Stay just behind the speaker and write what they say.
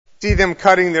see them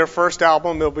cutting their first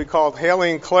album. It'll be called Haley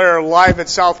and Claire Live at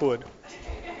Southwood.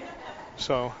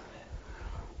 So,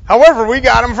 however, we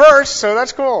got them first, so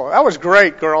that's cool. That was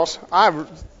great, girls. I'm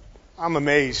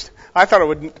amazed. I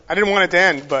didn't want it to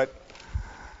end, but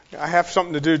I have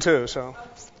something to do too, so.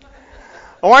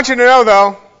 I want you to know,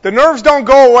 though, the nerves don't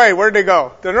go away. Where'd they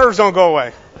go? The nerves don't go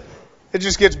away. It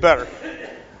just gets better.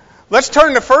 Let's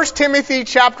turn to 1 Timothy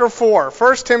chapter 4.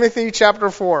 1 Timothy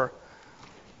chapter 4.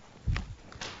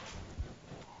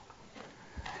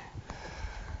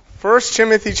 1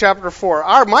 Timothy chapter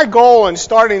 4. My goal in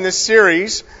starting this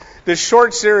series, this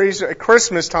short series at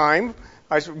Christmas time,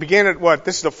 I began at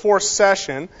this is the fourth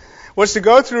session, was to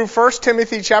go through 1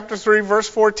 Timothy chapter 3, verse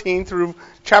 14 through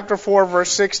chapter 4,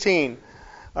 verse 16.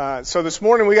 So this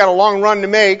morning we got a long run to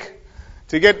make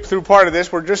to get through part of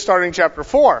this. We're just starting chapter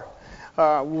 4.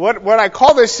 What I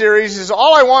call this series is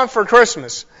All I Want for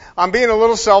Christmas. I'm being a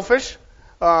little selfish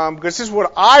because this is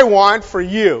what I want for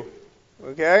you.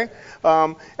 Okay?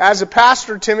 As a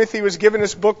pastor, Timothy was given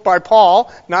this book by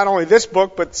Paul, not only this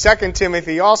book, but 2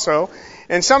 Timothy also.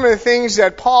 And some of the things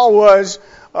that Paul was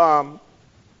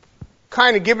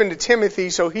kind of given to Timothy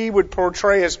so he would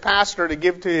portray as pastor to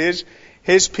give to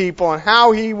his people, and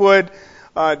how he would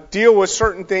deal with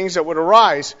certain things that would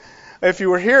arise. If you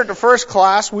were here at the first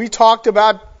class, we talked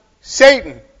about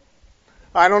Satan.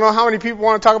 I don't know how many people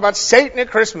want to talk about Satan at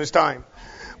Christmas time.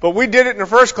 But we did it in the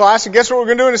first class, and guess what we're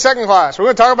going to do in the second class? We're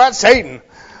going to talk about Satan.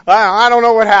 I don't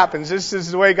know what happens. This is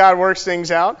the way God works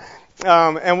things out.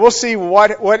 And we'll see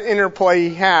what interplay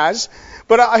he has.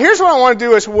 But here's what I want to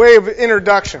do as a way of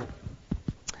introduction.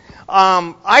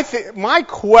 My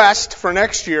quest for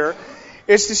next year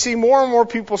is to see more and more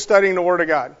people studying the Word of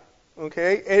God.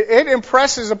 Okay? It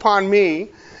impresses upon me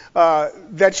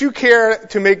that you care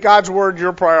to make God's Word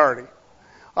your priority.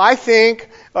 I think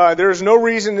there's no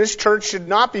reason this church should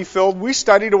not be filled. We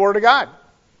study the Word of God.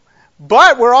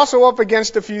 But we're also up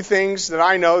against a few things that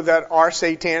I know that are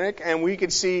satanic, and we can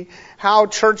see how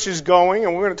church is going,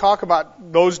 and we're going to talk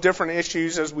about those different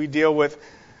issues as we deal with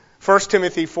 1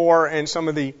 Timothy 4 and some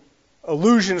of the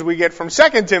allusions we get from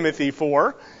 2 Timothy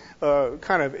 4.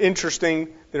 Kind of interesting.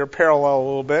 They're parallel a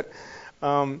little bit.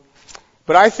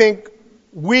 But I think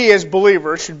we as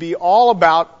believers should be all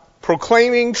about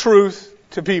proclaiming truth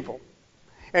to people.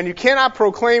 And you cannot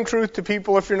proclaim truth to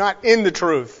people if you're not in the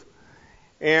truth.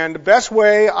 And the best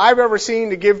way I've ever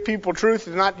seen to give people truth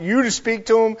is not you to speak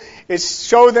to them, it's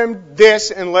show them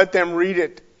this and let them read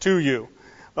it to you.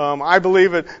 I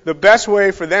believe the best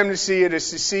way for them to see it is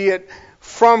to see it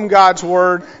from God's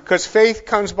Word, because faith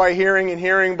comes by hearing and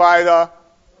hearing by the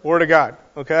Word of God.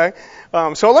 Okay?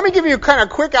 So let me give you a kind of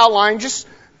quick outline just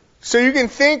so you can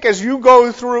think as you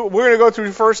go through. We're going to go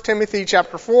through 1 Timothy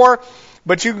chapter 4.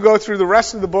 But you can go through the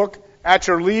rest of the book at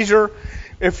your leisure.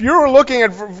 If you're looking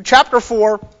at chapter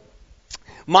 4,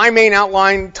 my main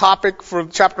outline topic for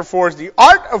chapter 4 is the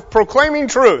art of proclaiming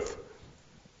truth.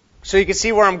 So you can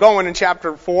see where I'm going in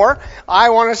chapter 4. I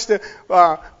want us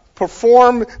to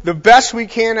perform the best we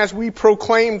can as we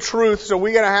proclaim truth. So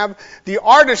we're going to have the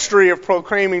artistry of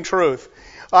proclaiming truth.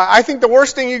 I think the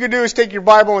worst thing you could do is take your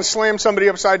Bible and slam somebody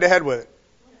upside the head with it.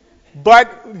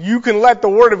 But you can let the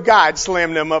Word of God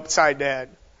slam them upside the head.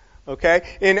 Okay?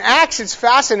 In Acts, it's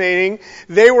fascinating.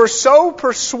 They were so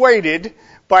persuaded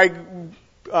by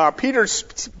Peter's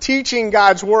teaching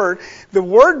God's Word. The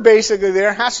Word basically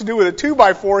there has to do with a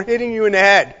 2x4 hitting you in the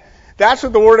head. That's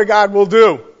what the Word of God will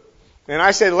do. And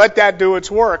I said, let that do its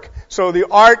work. So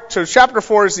chapter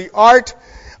 4 is the art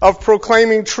of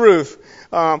proclaiming truth.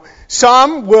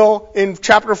 Some will, in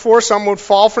chapter 4, some would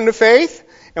fall from the faith.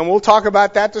 And we'll talk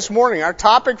about that this morning. Our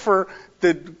topic for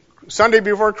the Sunday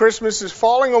before Christmas is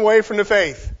falling away from the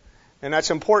faith. And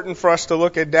that's important for us to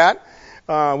look at that.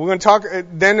 We're going to talk,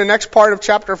 then the next part of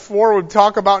chapter 4, we'll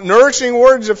talk about nourishing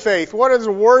words of faith. What are the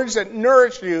words that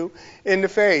nourish you in the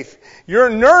faith? Your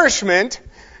nourishment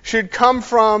should come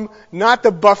from not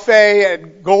the buffet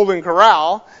at Golden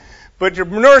Corral, but your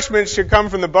nourishment should come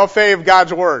from the buffet of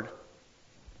God's Word.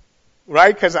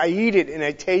 Right? Because I eat it and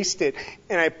I taste it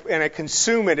and I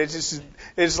consume it.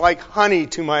 It's like honey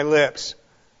to my lips.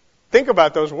 Think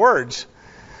about those words.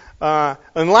 And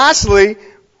lastly,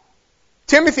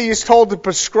 Timothy is told to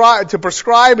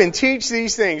prescribe and teach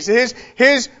these things.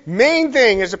 His main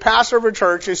thing as a pastor of a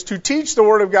church is to teach the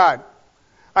Word of God.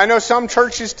 I know some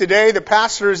churches today, the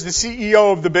pastor is the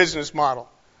CEO of the business model.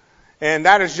 And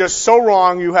that is just so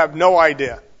wrong, you have no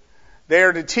idea. They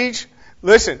are to teach.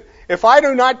 Listen, if I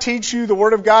do not teach you the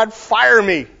Word of God, fire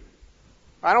me.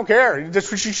 I don't care.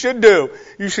 That's what you should do.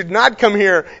 You should not come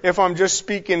here if I'm just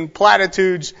speaking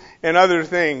platitudes and other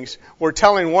things or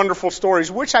telling wonderful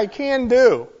stories, which I can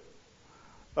do.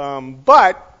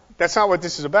 But that's not what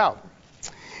this is about.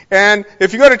 And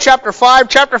if you go to chapter 5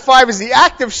 is the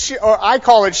act of, or I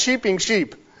call it sheeping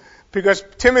sheep, because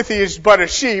Timothy is but a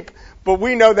sheep, but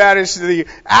we know that is the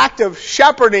act of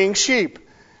shepherding sheep.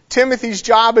 Timothy's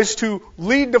job is to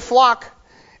lead the flock.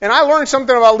 And I learned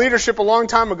something about leadership a long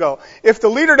time ago. If the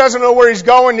leader doesn't know where he's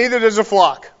going, neither does the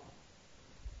flock.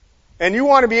 And you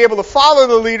want to be able to follow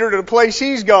the leader to the place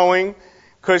he's going,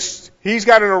 because he's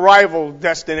got an arrival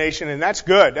destination, and that's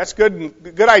good. That's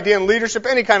good idea in leadership,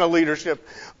 any kind of leadership.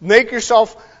 Make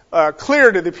yourself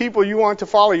clear to the people you want to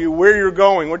follow you, where you're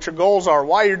going, what your goals are,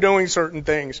 why you're doing certain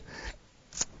things.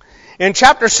 In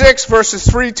chapter 6, verses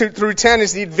 3 through 10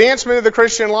 is the advancement of the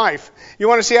Christian life. You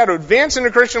want to see how to advance in the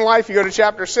Christian life, you go to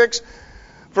chapter 6,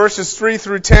 verses 3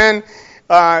 through 10.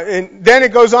 And then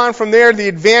it goes on from there, the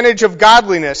advantage of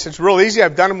godliness. It's real easy.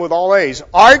 I've done them with all A's.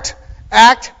 Art,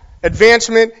 act,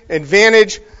 advancement,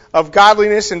 advantage of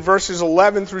godliness in verses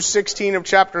 11 through 16 of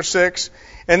chapter 6.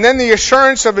 And then the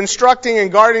assurance of instructing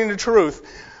and guarding the truth.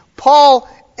 Paul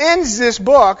ends this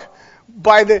book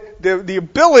by the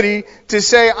ability to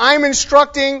say, I'm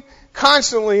instructing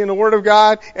constantly in the Word of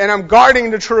God, and I'm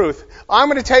guarding the truth. I'm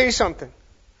going to tell you something.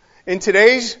 In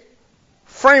today's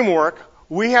framework,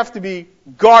 we have to be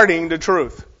guarding the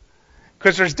truth.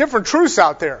 Because there's different truths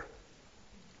out there.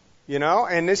 You know,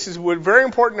 and this is very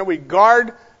important that we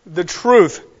guard the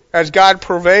truth as God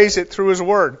purveys it through His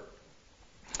Word.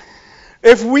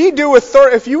 If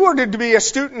you were to be a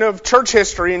student of church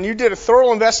history and you did a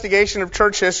thorough investigation of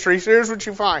church history, here's what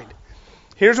you find.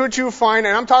 Here's what you find,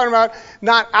 and I'm talking about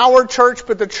not our church,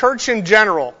 but the church in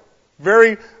general.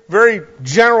 Very, very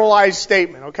generalized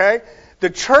statement, okay?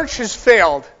 The church has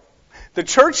failed. The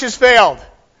church has failed.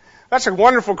 That's a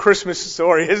wonderful Christmas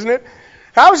story, isn't it?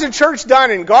 How is the church done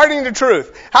in guarding the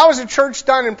truth? How is the church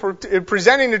done in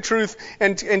presenting the truth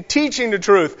and teaching the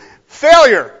truth?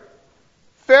 Failure.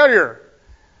 Failure.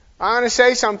 I'm going to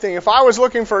say something. If I was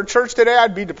looking for a church today,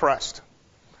 I'd be depressed.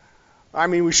 I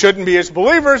mean, we shouldn't be as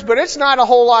believers, but it's not a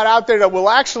whole lot out there that will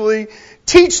actually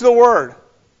teach the Word.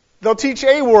 They'll teach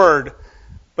a word,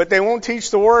 but they won't teach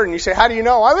the Word. And you say, how do you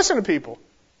know? I listen to people.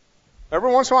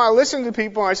 Every once in a while I listen to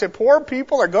people and I say, poor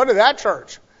people, I go to that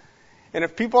church. And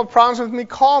if people have problems with me,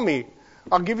 call me.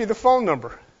 I'll give you the phone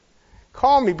number.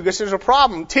 Call me because there's a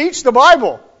problem. Teach the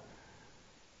Bible.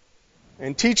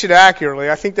 And teach it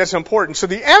accurately. I think that's important. So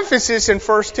the emphasis in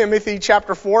 1 Timothy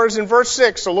chapter 4 is in verse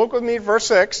 6. So look with me at verse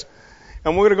 6.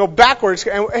 And we're going to go backwards.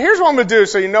 And here's what I'm going to do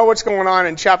so you know what's going on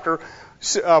in chapter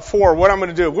 4, what I'm going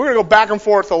to do. We're going to go back and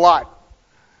forth a lot.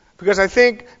 Because I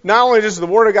think not only does the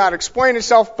Word of God explain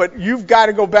itself, but you've got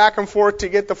to go back and forth to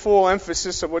get the full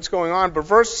emphasis of what's going on. But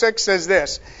verse 6 says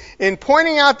this, in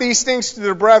pointing out these things to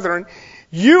the brethren,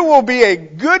 you will be a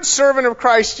good servant of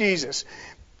Christ Jesus.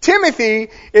 Timothy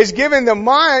is given the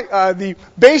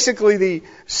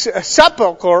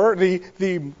sepulchre,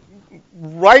 the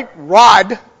right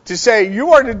rod to say,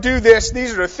 you are to do this,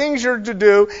 these are the things you're to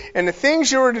do, and the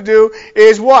things you are to do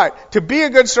is what? To be a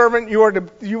good servant, you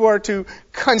are to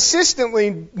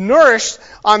consistently nourish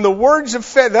on the words of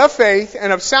the faith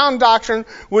and of sound doctrine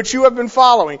which you have been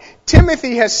following.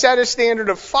 Timothy has set a standard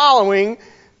of following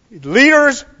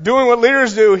leaders, doing what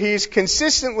leaders do. He's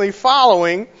consistently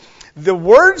following the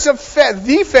words of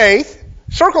the faith.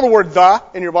 Circle the word the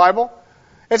in your Bible.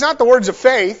 It's not the words of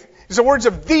faith. It's the words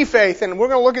of the faith, and we're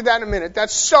going to look at that in a minute.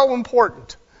 That's so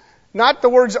important. Not the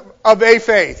words of a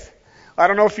faith. I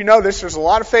don't know if you know this, there's a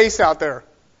lot of faiths out there.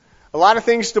 A lot of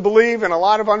things to believe and a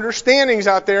lot of understandings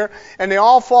out there, and they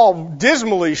all fall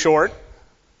dismally short.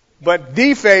 But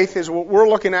the faith is what we're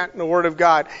looking at in the Word of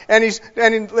God. And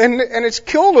it's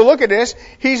cool to look at this.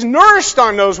 He's nourished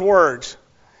on those words.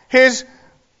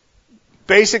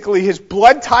 Basically, his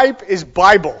blood type is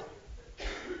Bible.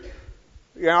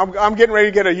 You know, I'm getting ready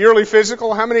to get a yearly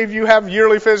physical. How many of you have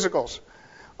yearly physicals?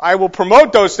 I will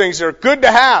promote those things. They're good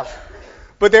to have.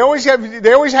 But they always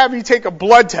have you take a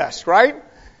blood test, right?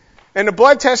 And the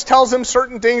blood test tells them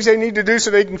certain things they need to do so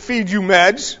they can feed you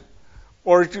meds.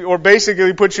 Or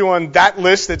basically put you on that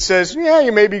list that says, yeah,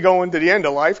 you may be going to the end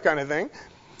of life kind of thing.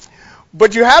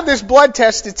 But you have this blood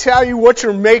test to tell you what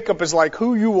your makeup is like,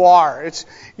 who you are. It's,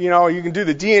 you know, you can do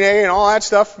the DNA and all that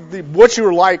stuff, what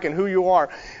you're like and who you are.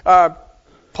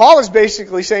 Paul is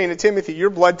basically saying to Timothy, your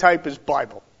blood type is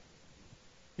Bible.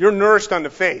 You're nourished on the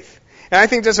faith. And I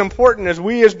think that's important as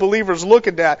we as believers look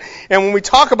at that. And when we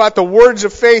talk about the words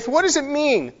of faith, what does it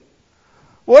mean?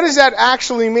 What does that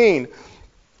actually mean?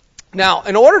 Now,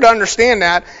 in order to understand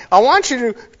that, I want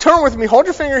you to turn with me, hold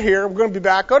your finger here, we're going to be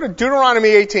back, go to Deuteronomy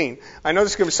 18. I know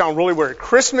this is going to sound really weird.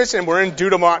 Christmas and we're in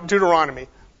Deuteronomy.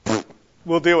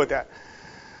 We'll deal with that.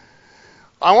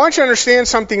 I want you to understand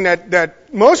something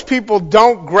that most people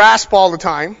don't grasp all the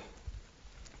time,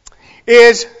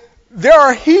 is there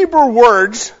are Hebrew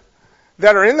words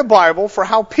that are in the Bible for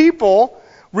how people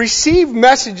receive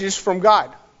messages from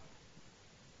God.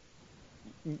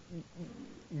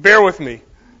 Bear with me,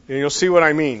 and you'll see what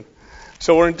I mean.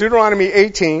 So we're in Deuteronomy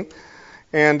 18,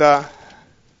 and now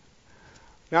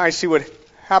I see what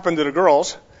happened to the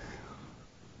girls.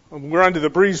 We're under the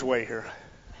breezeway here.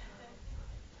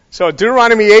 So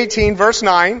Deuteronomy 18, verse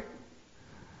 9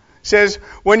 says,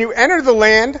 when you enter the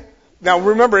land, now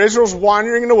remember Israel's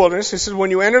wandering in the wilderness. It says,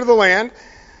 when you enter the land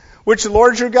which the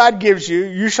Lord your God gives you,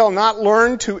 you shall not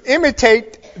learn to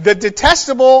imitate the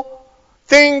detestable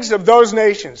things of those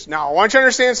nations. Now, I want you to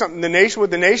understand something.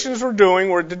 What the nations were doing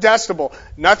were detestable.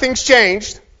 Nothing's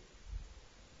changed.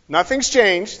 Nothing's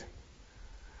changed.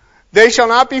 They shall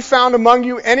not be found among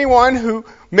you anyone who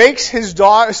makes his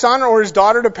son or his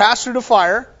daughter to pass through the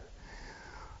fire.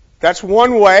 That's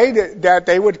one way that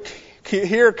they would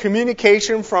hear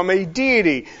communication from a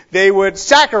deity. They would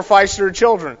sacrifice their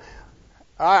children.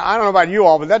 I don't know about you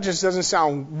all, but that just doesn't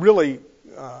sound really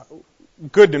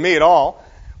good to me at all.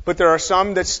 But there are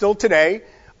some that still today.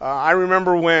 I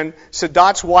remember when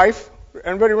Sadat's wife,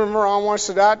 anybody remember Anwar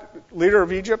Sadat, leader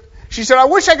of Egypt? She said, I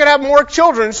wish I could have more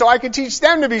children so I could teach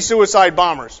them to be suicide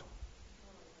bombers.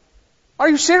 Are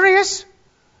you serious?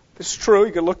 This is true.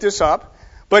 You can look this up.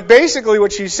 But basically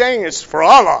what she's saying is for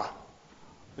Allah.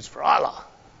 It's for Allah.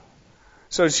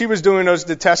 So she was doing those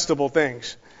detestable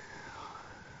things.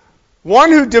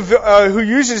 One who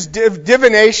uses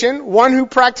divination, one who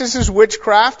practices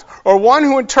witchcraft, or one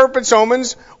who interprets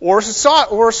omens, or a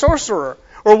sorcerer,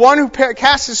 or one who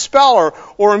casts a spell,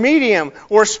 or a medium,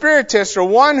 or a spiritist, or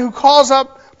one who calls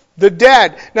up the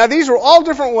dead. Now these were all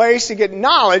different ways to get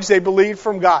knowledge they believed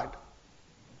from God.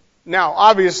 Now,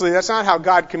 obviously, that's not how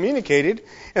God communicated.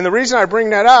 And the reason I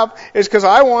bring that up is because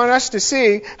I want us to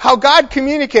see how God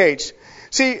communicates.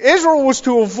 See, Israel was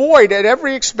to avoid at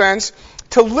every expense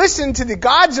to listen to the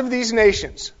gods of these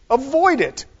nations. Avoid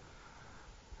it.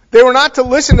 They were not to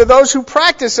listen to those who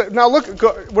practice it. Now look,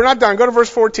 we're not done. Go to verse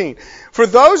 14. For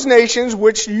those nations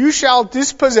which you shall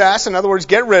dispossess, in other words,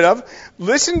 get rid of,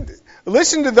 listen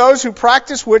to those who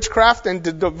practice witchcraft and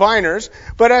to diviners.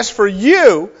 But as for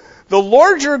you, the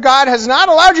Lord your God has not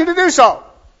allowed you to do so.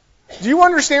 Do you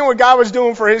understand what God was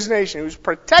doing for His nation? He was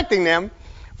protecting them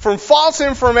from false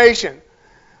information.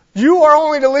 You are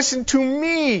only to listen to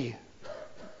me.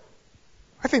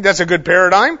 I think that's a good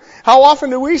paradigm. How often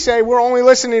do we say we're only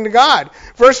listening to God?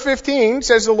 Verse 15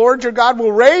 says, the Lord your God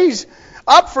will raise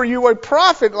up for you a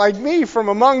prophet like me from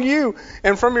among you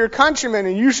and from your countrymen,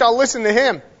 and you shall listen to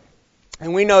him.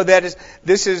 And we know that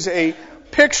this is a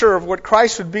picture of what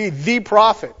Christ would be, the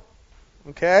prophet.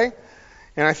 Okay?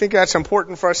 And I think that's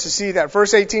important for us to see that.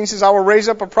 Verse 18 says, I will raise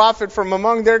up a prophet from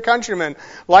among their countrymen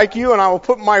like you, and I will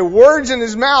put my words in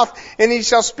his mouth, and he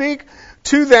shall speak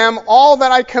to them all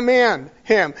that I command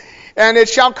him. And it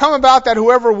shall come about that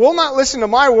whoever will not listen to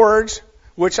my words,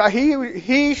 which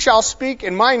he shall speak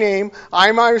in my name,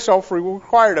 I myself will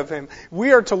require of him.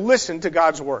 We are to listen to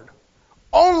God's word.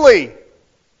 Only.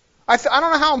 I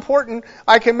don't know how important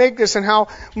I can make this and how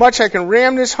much I can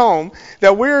ram this home,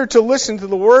 that we are to listen to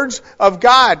the words of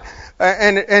God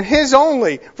and His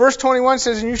only. Verse 21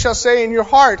 says, and you shall say in your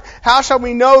heart, how shall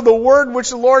we know the word which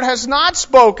the Lord has not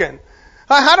spoken?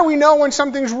 How do we know when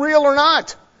something's real or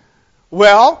not?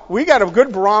 Well, we got a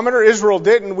good barometer. Israel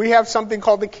didn't. We have something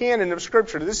called the canon of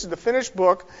Scripture. This is the finished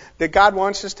book that God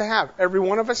wants us to have. Every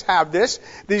one of us have this.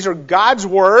 These are God's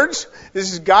words.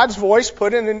 This is God's voice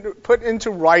put into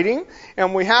writing.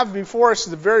 And we have before us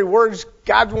the very words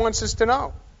God wants us to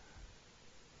know.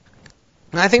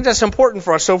 And I think that's important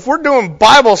for us. So if we're doing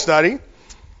Bible study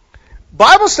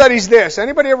is this.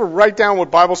 Anybody ever write down what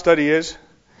Bible study is?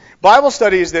 Bible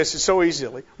study is this. It's so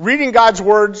easily. Reading God's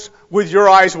words with your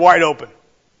eyes wide open.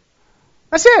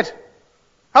 That's it.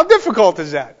 How difficult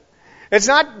is that? It's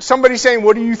not somebody saying,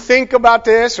 what do you think about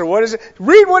this? Or what is it?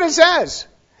 Read what it says.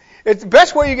 It's the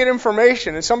best way you get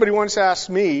information. And somebody once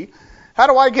asked me, how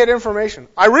do I get information?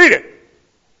 I read it.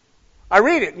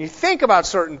 And you think about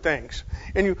certain things.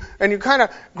 And you kind of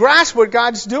grasp what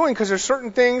God's doing, because there's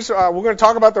certain things. We're going to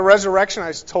talk about the resurrection.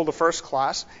 I told the first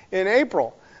class in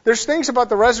April. There's things about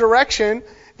the resurrection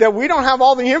that we don't have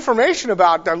all the information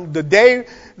about. The day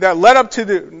that led up to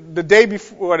the day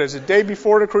before, day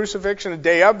before the crucifixion, the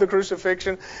day of the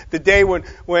crucifixion, the day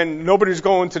when nobody's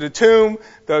going to the tomb,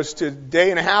 those day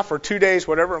and a half or 2 days,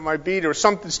 whatever it might be, there's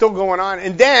something still going on.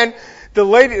 And then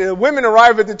the women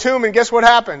arrive at the tomb, and guess what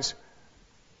happens?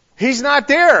 He's not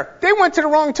there. They went to the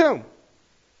wrong tomb.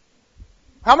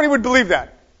 How many would believe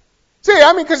that? See,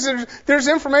 I mean, because there's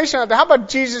information out there. How about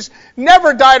Jesus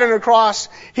never died on a cross?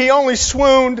 He only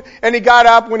swooned and he got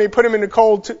up when they put him in the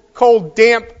cold,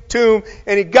 damp tomb,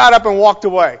 and he got up and walked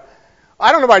away.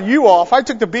 I don't know about you all. If I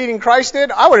took the beating Christ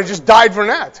did, I would have just died from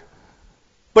that.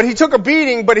 But he took a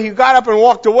beating, but he got up and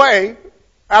walked away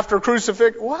after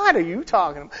crucifixion. What are you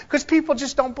talking about? Because people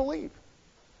just don't believe.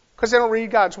 Because they don't read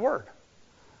God's Word.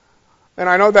 And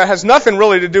I know that has nothing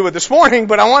really to do with this morning,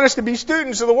 but I want us to be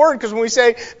students of the Word, because when we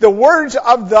say the words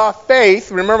of the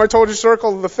faith, remember I told you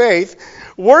circle of the faith,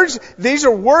 these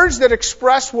are words that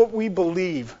express what we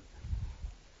believe.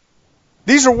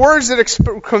 These are words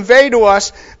that convey to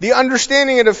us the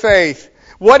understanding of the faith.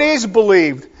 What is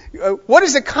believed? What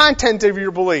is the content of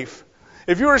your belief?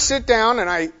 If you were to sit down,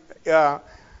 and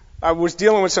I was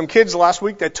dealing with some kids last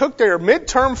week that took their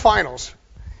midterm finals,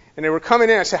 and they were coming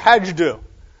in, I said, how'd you do?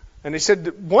 And they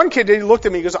said, one kid, they looked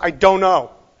at me and goes, I don't know.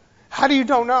 How do you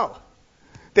don't know?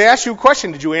 They asked you a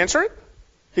question. Did you answer it?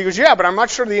 He goes, yeah, but I'm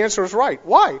not sure the answer is right.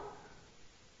 Why?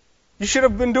 You should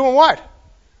have been doing what?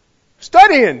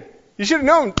 Studying. You should have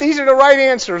known these are the right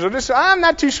answers. Or this, I'm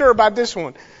not too sure about this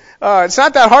one. It's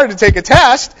not that hard to take a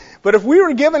test, but if we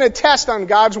were given a test on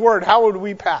God's Word, how would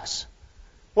we pass?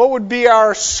 What would be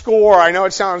our score? I know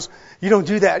it sounds, you don't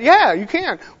do that. Yeah, you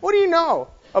can. What do you know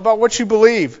about what you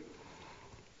believe?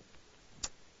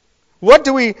 What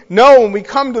do we know when we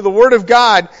come to the Word of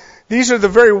God? These are the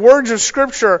very words of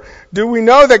Scripture. Do we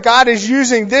know that God is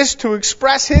using this to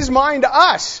express His mind to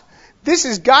us? This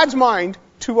is God's mind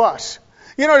to us.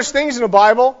 You know, there's things in the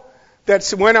Bible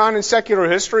that went on in secular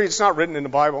history. It's not written in the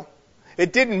Bible.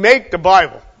 It didn't make the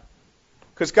Bible.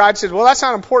 Because God said, well, that's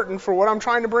not important for what I'm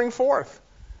trying to bring forth.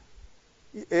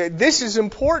 This is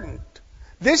important.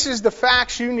 This is the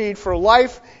facts you need for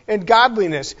life and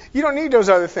godliness. You don't need those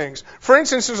other things. For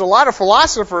instance, there's a lot of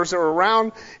philosophers that were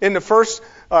around in the first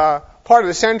part of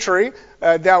the century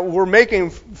that were making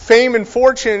fame and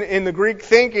fortune in the Greek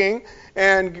thinking,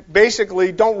 and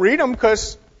basically don't read them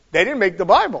because they didn't make the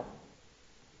Bible.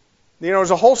 You know,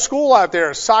 there's a whole school out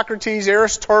there, Socrates,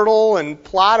 Aristotle, and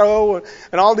Plato,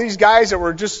 and all these guys that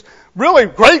were just really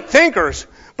great thinkers,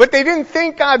 but they didn't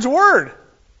think God's Word.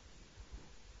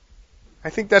 I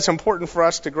think that's important for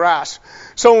us to grasp.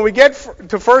 So when we get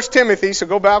to 1 Timothy, so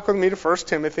go back with me to 1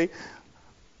 Timothy.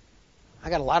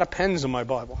 I got a lot of pens in my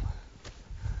Bible.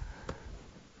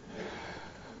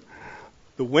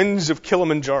 The winds of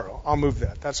Kilimanjaro. I'll move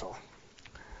that, that's all.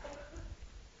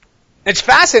 It's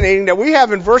fascinating that we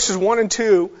have in verses 1 and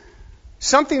 2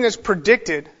 something that's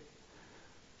predicted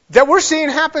that we're seeing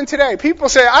happen today. People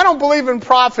say, I don't believe in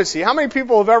prophecy. How many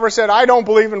people have ever said, I don't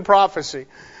believe in prophecy?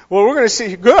 Well, we're going to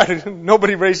see, good.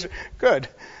 Nobody raised it. Good.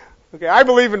 Okay, I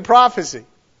believe in prophecy.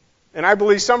 And I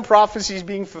believe some prophecy is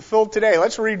being fulfilled today.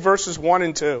 Let's read verses 1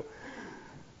 and 2.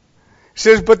 It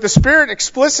says, but the Spirit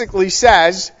explicitly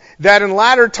says that in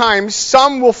latter times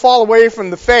some will fall away from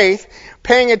the faith,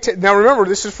 now remember,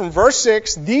 this is from verse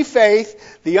 6, the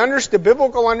faith, the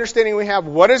biblical understanding we have,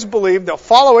 what is believed, they'll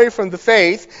fall away from the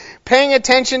faith, paying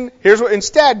attention,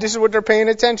 instead, this is what they're paying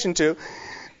attention to.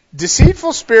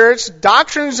 Deceitful spirits,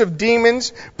 doctrines of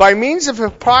demons, by means of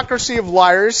hypocrisy of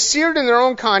liars, seared in their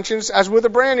own conscience as with a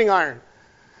branding iron.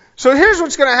 So here's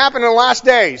what's going to happen in the last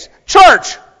days.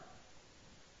 Church!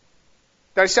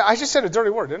 I just said a dirty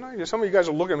word, didn't I? Some of you guys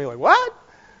are looking at me like, what?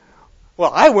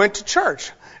 Well, I went to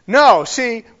church. No,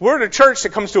 see, we're the church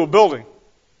that comes to a building.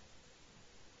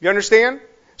 You understand?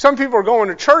 Some people are going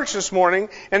to church this morning,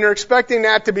 and they're expecting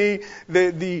that to be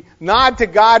the nod to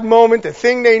God moment, the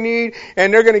thing they need,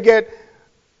 and they're going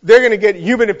to get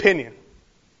human opinion.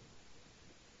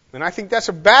 And I think that's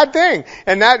a bad thing.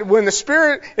 And that when the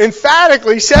Spirit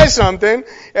emphatically says something,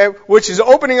 which is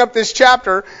opening up this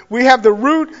chapter, we have the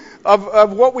root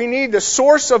of what we need, the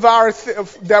source of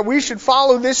that we should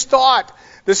follow this thought.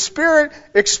 The Spirit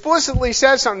explicitly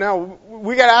says something. Now,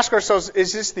 we got to ask ourselves,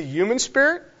 is this the human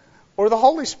spirit or the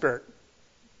Holy Spirit?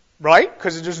 Right?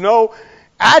 Because there's no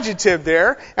adjective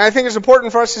there. And I think it's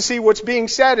important for us to see what's being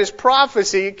said is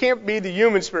prophecy. It can't be the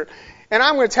human spirit. And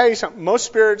I'm going to tell you something. Most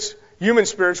spirits, human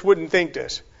spirits, wouldn't think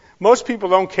this. Most people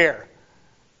don't care.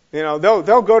 You know,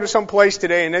 they'll go to some place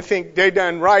today and they think they've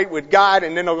done right with God,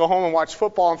 and then they'll go home and watch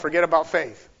football and forget about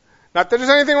faith. Not that there's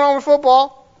anything wrong with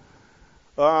football.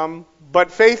 But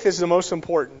faith is the most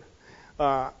important.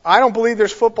 I don't believe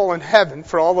there's football in heaven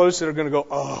for all those that are going to go,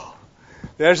 oh,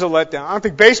 there's a letdown. I don't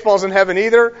think baseball's in heaven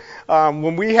either.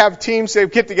 When we have teams, they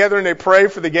get together and they pray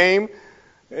for the game,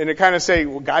 and they kind of say,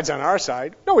 well, God's on our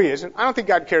side. No, He isn't. I don't think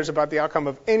God cares about the outcome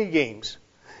of any games.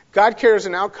 God cares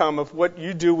an outcome of what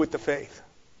you do with the faith.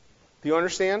 Do you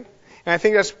understand? And I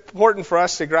think that's important for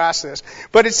us to grasp this.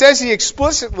 But it says he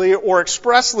explicitly or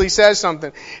expressly says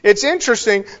something. It's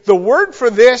interesting. The word for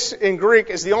this in Greek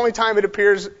is the only time it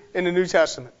appears in the New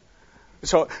Testament.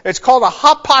 So it's called a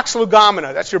hapax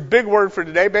legomena. That's your big word for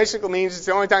today. Basically means it's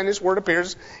the only time this word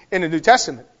appears in the New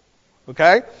Testament.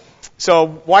 Okay? So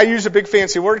why use a big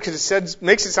fancy word? Because it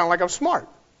makes it sound like I'm smart.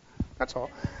 That's all.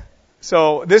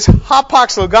 So this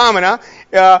hapax legomena,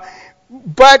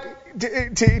 but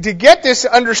to get this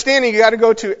understanding, you got to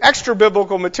go to extra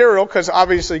biblical material, because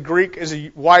obviously Greek is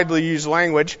a widely used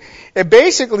language. It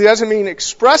basically doesn't mean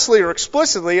expressly or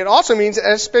explicitly. It also means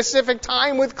at a specific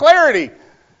time with clarity.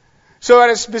 So at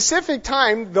a specific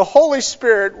time, the Holy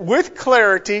Spirit, with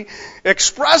clarity,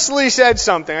 expressly said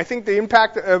something. I think the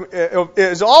impact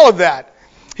is all of that.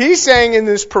 He's saying in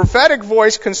this prophetic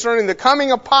voice concerning the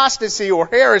coming apostasy or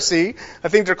heresy, I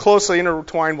think they're closely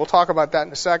intertwined. We'll talk about that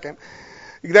in a second.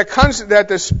 That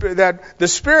the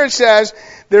Spirit says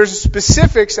there's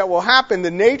specifics that will happen, the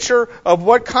nature of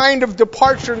what kind of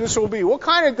departure this will be. What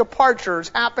kind of departure is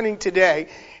happening today?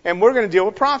 And we're going to deal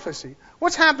with prophecy.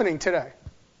 What's happening today?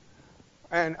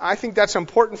 And I think that's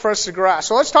important for us to grasp.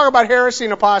 So let's talk about heresy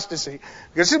and apostasy,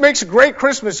 because it makes a great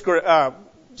Christmas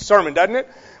sermon, doesn't it?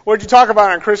 What did you talk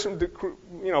about on Christmas?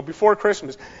 Before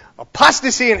Christmas,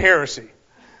 apostasy and heresy,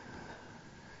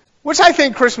 which I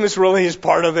think Christmas really is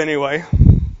part of anyway.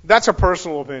 That's a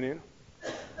personal opinion.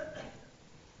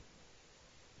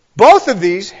 Both of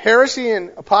these, heresy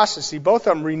and apostasy, both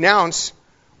of them renounce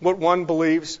what one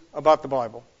believes about the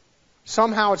Bible.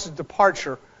 Somehow it's a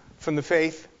departure from the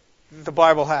faith that the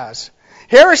Bible has.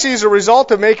 Heresy is a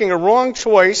result of making a wrong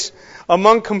choice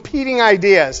among competing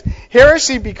ideas.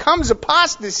 Heresy becomes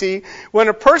apostasy when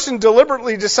a person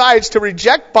deliberately decides to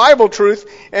reject Bible truth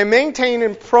and maintain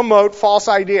and promote false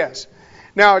ideas.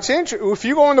 Now, it's interesting. If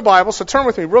you go in the Bible, so turn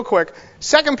with me real quick.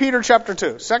 2 Peter chapter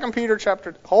 2. 2 Peter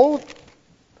chapter 2. Hold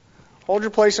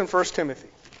your place in 1 Timothy.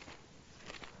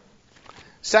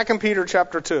 2 Peter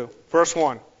chapter 2, verse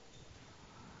 1.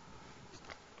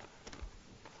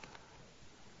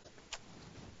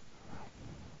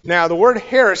 Now, the word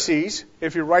heresies,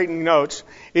 if you're writing notes,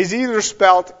 is either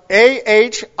spelled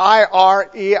A-H-I-R-E-I-E-S-I-S,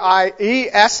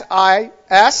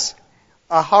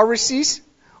 hereses,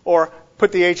 or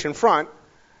put the H in front,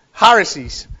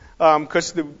 heresies,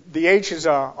 because the H is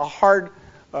a hard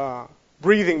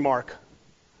breathing mark.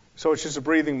 So it's just a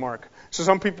breathing mark. So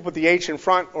some people put the H in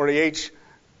front or the H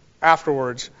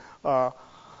afterwards. But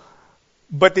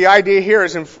the idea here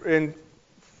is in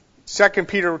 2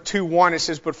 Peter 2:1, it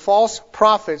says, "But false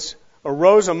prophets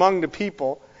arose among the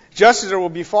people, just as there will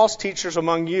be false teachers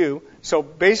among you." So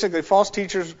basically, false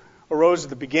teachers arose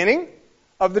at the beginning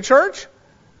of the church,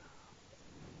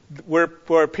 where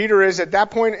Peter is at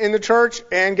that point in the church,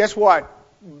 and guess what?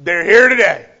 They're here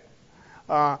today.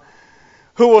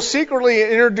 Who will secretly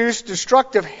introduce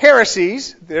destructive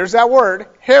heresies, there's that word,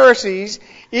 heresies,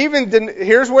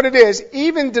 here's what it is,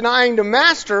 even denying the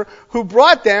master who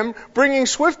brought them, bringing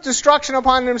swift destruction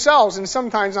upon themselves, and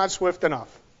sometimes not swift enough.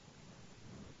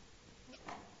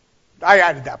 I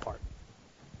added that part.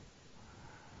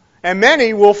 And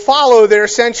many will follow their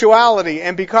sensuality,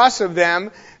 and because of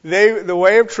them, the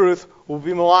way of truth will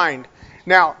be maligned.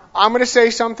 Now, I'm going to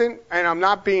say something, and I'm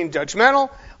not being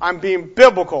judgmental, I'm being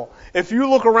biblical. If you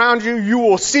look around you, you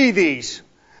will see these.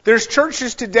 There's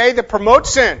churches today that promote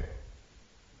sin.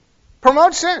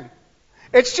 Promote sin.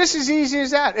 It's just as easy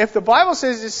as that. If the Bible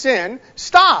says it's sin,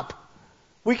 stop.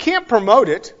 We can't promote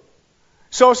it.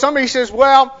 So if somebody says,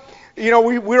 well,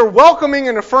 we're welcoming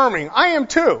and affirming. I am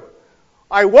too.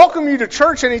 I welcome you to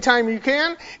church anytime you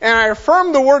can, and I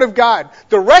affirm the Word of God.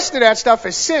 The rest of that stuff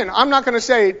is sin. I'm not going to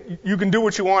say you can do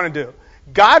what you want to do.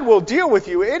 God will deal with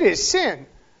you. It is sin.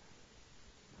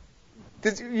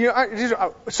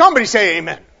 Somebody say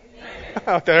amen.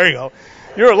 Oh, there you go.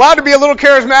 You're allowed to be a little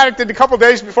charismatic a couple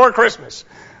days before Christmas.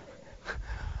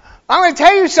 I'm going to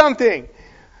tell you something.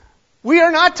 We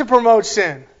are not to promote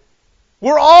sin.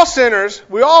 We're all sinners.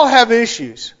 We all have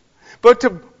issues. But to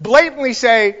blatantly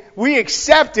say, we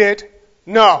accept it,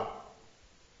 no.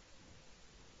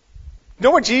 You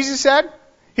know what Jesus said?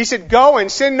 He said, go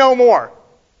and sin no more.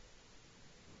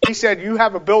 He said, you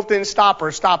have a built-in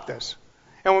stopper, stop this.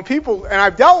 And when people, and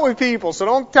I've dealt with people, so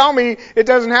don't tell me it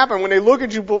doesn't happen, when they look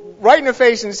at you right in the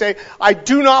face and say, I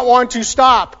do not want to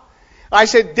stop. I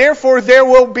said, therefore there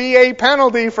will be a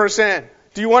penalty for sin.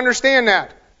 Do you understand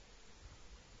that?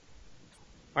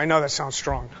 I know that sounds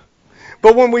strong.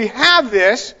 But when we have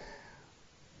this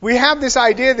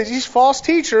idea that these false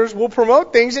teachers will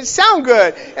promote things that sound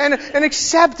good and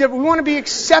accept it. We want to be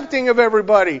accepting of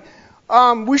everybody.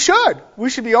 We should. We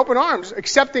should be open arms,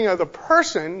 accepting of the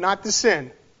person, not the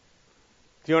sin.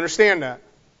 Do you understand that?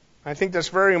 I think that's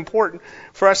very important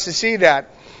for us to see that.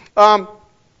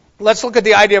 Let's look at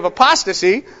the idea of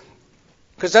apostasy,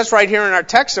 because that's right here in our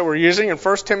text that we're using in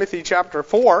 1 Timothy chapter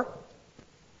 4.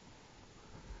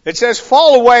 It says,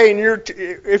 fall away, and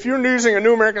if you're using a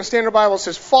New American Standard Bible, it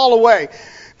says, fall away.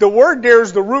 The word there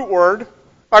is the root word.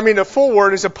 The full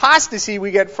word is apostasy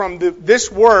we get from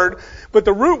this word, but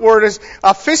the root word is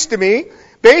aphistemi,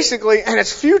 basically, and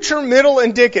it's future middle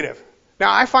indicative.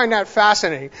 Now, I find that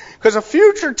fascinating, because a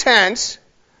future tense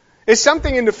is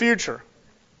something in the future.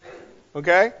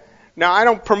 Okay? Now, I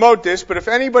don't promote this, but if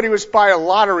anybody was to buy a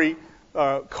lottery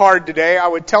card today, I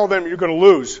would tell them you're going to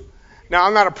lose. Now,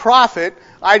 I'm not a prophet.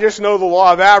 I just know the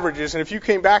law of averages. And if you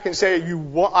came back and say you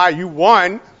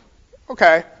won,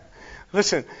 okay,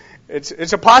 listen,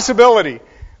 it's a possibility,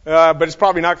 but it's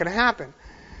probably not going to happen.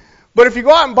 But if you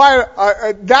go out and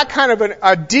buy that kind of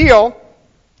a deal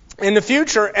in the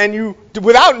future, and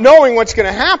without knowing what's going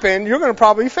to happen, you're going to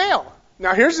probably fail.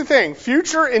 Now, here's the thing.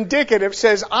 Future indicative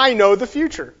says, I know the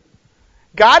future.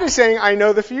 God is saying, I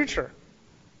know the future.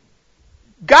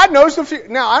 God knows the future.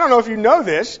 Now, I don't know if you know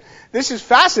this. This is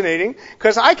fascinating,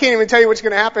 because I can't even tell you what's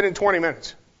going to happen in 20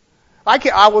 minutes.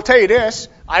 I will tell you this,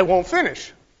 I won't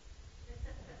finish.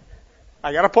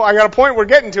 I got a point we're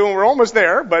getting to, and we're almost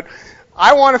there, but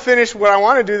I want to finish what I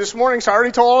want to do this morning, so I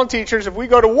already told all the teachers, if we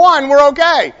go to 1, we're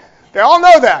okay. They all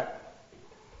know that.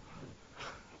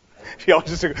 Y'all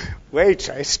just wait,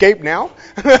 should I escape now?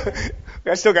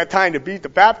 I still got time to beat the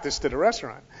Baptist to the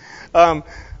restaurant. That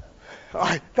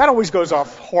always goes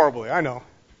off horribly, I know.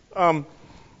 But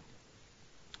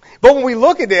when we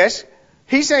look at this,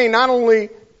 he's saying not only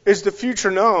is the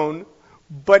future known,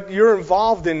 but you're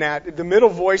involved in that. The middle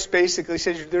voice basically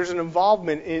says there's an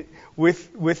involvement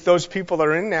with those people that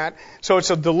are in that. So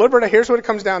it's a deliberate, here's what it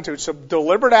comes down to. It's a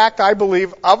deliberate act, I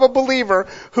believe, of a believer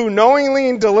who knowingly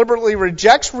and deliberately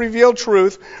rejects revealed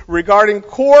truth regarding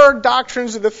core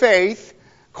doctrines of the faith.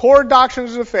 Core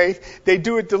doctrines of the faith. They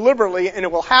do it deliberately, and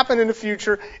it will happen in the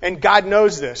future, and God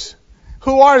knows this.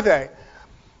 Who are they?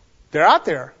 They're out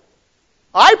there.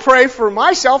 I pray for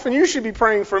myself, and you should be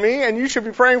praying for me, and you should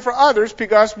be praying for others,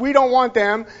 because we don't want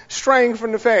them straying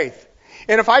from the faith.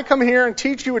 And if I come here and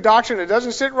teach you a doctrine that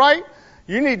doesn't sit right,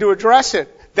 you need to address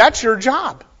it. That's your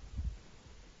job.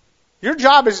 Your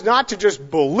job is not to just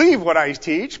believe what I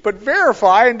teach, but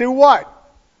verify and do what?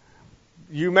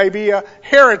 You may be a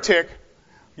heretic.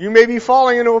 You may be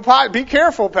falling into a pot. Be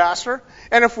careful, Pastor.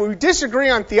 And if we disagree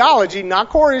on theology, not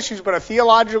core issues, but a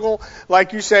theological,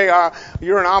 like you say,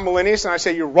 you're an amillennialist, and I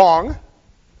say you're wrong.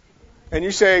 And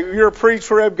you say you're a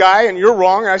pre-trib guy, and you're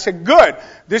wrong. And I say, good.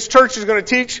 This church is going to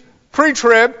teach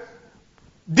pre-trib.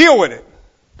 Deal with it.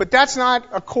 But that's not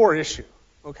a core issue.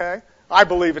 Okay? I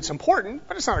believe it's important,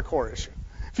 but it's not a core issue.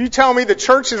 If you tell me the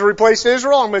church has replaced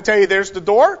Israel, I'm going to tell you there's the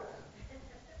door.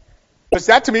 Because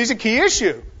that to me is a key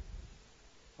issue.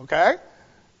 Okay?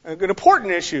 An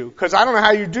important issue, because I don't know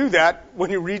how you do that when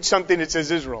you read something that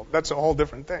says Israel. That's a whole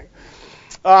different thing.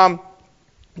 But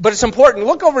it's important.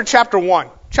 Look over at chapter 1.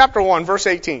 Chapter 1, verse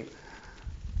 18.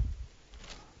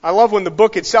 I love when the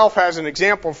book itself has an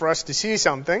example for us to see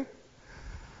something.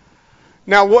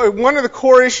 Now, one of the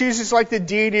core issues is like the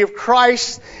deity of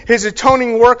Christ, His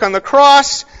atoning work on the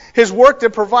cross, His work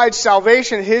that provides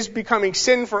salvation, His becoming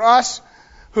sin for us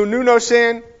who knew no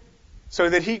sin, so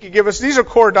that He could give us. These are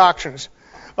core doctrines.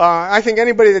 I think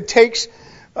anybody that takes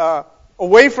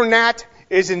away from that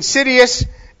is insidious,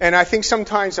 and I think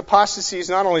sometimes apostasy is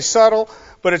not only subtle,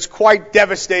 but it's quite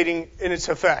devastating in its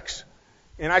effects.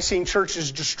 And I've seen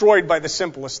churches destroyed by the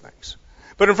simplest things.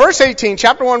 But in verse 18,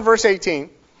 chapter 1, verse 18,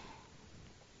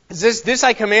 it says, this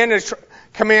I command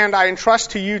I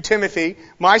entrust to you, Timothy,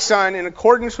 my son, in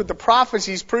accordance with the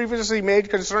prophecies previously made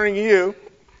concerning you,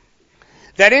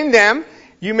 that in them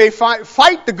you may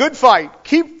fight the good fight,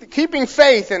 keeping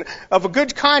faith and of a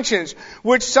good conscience,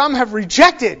 which some have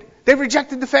rejected. They've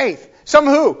rejected the faith. Some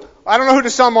who? I don't know who the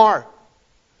some are.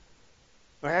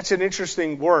 Well, that's an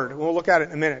interesting word. We'll look at it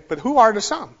in a minute. But who are the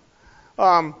some?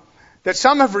 That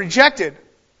some have rejected.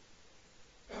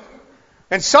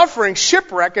 And suffering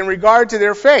shipwreck in regard to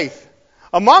their faith.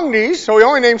 Among these, so he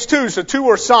only names 2, so 2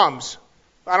 are sums.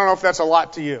 I don't know if that's a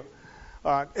lot to you.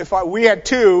 If we had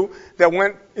 2 that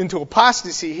went into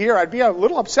apostasy here, I'd be a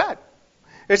little upset.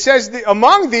 It says,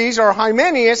 among these are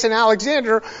Hymenaeus and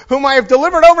Alexander, whom I have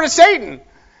delivered over to Satan.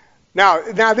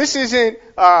 Now this isn't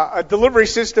a delivery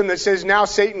system that says now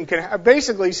Satan can.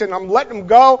 Basically, he said, I'm letting them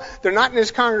go. They're not in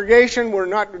this congregation. We're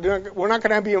not going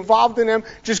to be involved in them.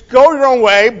 Just go your own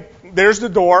way. There's the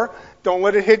door. Don't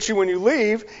let it hit you when you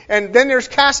leave. And then there's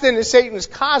cast into Satan's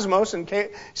cosmos, and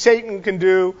Satan can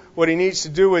do what he needs to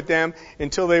do with them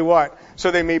until they what?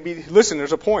 So they may be, listen,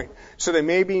 there's a point. So they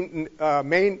may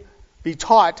be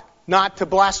taught not to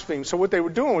blaspheme. So what they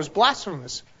were doing was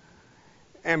blasphemous.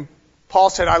 And Paul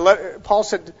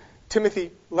said,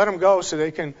 Timothy, let them go so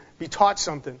they can be taught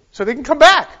something. So they can come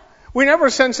back. We never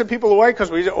send some people away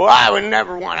because we say, I would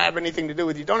never want to have anything to do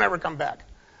with you. Don't ever come back.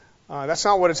 That's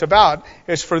not what it's about.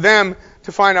 It's for them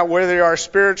to find out where they are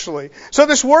spiritually. So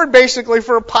this word basically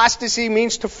for apostasy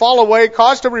means to fall away,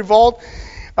 cause to revolt,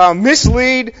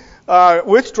 mislead,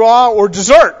 withdraw, or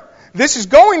desert. This is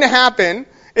going to happen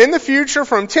in the future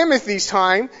from Timothy's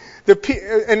time,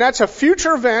 and that's a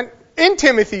future event in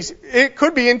Timothy's. It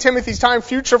could be in Timothy's time,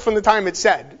 future from the time it's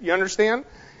said. You understand?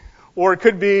 Or it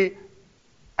could be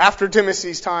after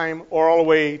Timothy's time or all the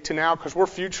way to now, because we're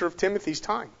future of Timothy's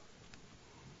time.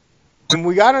 And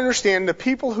we got to understand the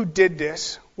people who did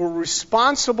this were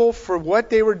responsible for what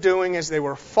they were doing as they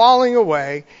were falling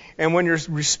away. And when you're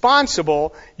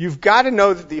responsible, you've got to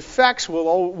know that the effects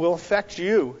will affect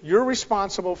you. You're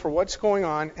responsible for what's going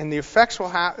on, and the effects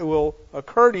will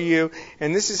occur to you.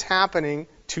 And this is happening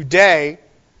today.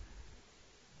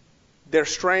 They're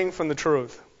straying from the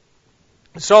truth.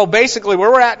 So basically,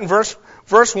 where we're at in verse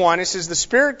 1, it says the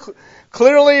Spirit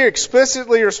clearly,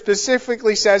 explicitly, or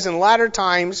specifically says in latter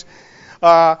times,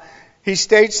 he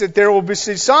states that there will be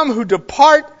some who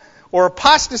depart or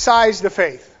apostatize the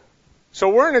faith. So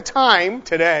we're in a time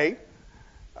today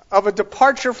of a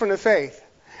departure from the faith.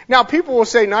 Now, people will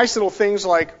say nice little things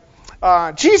like,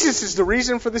 Jesus is the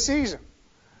reason for the season.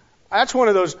 That's one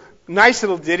of those nice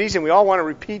little ditties, and we all want to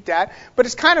repeat that. But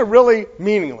it's kind of really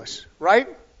meaningless, right?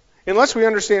 Unless we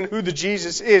understand who the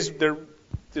Jesus is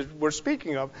that we're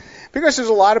speaking of. Because there's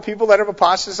a lot of people that have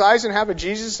apostatized and have a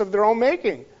Jesus of their own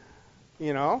making.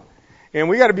 You know? And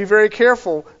we got to be very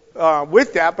careful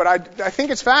with that. But I think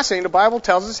it's fascinating. The Bible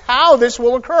tells us how this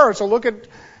will occur. So look at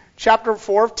chapter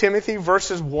 4 of Timothy,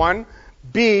 verses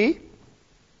 1b.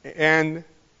 And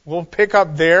we'll pick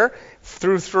up there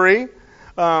through 3.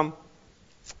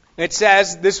 It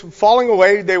says, this falling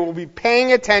away, they will be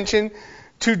paying attention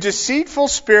to deceitful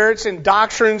spirits and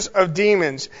doctrines of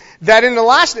demons. That in the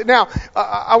last... Now,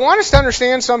 I want us to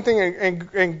understand something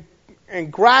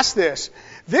and grasp this.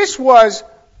 This was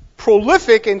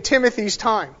prolific in Timothy's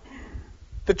time.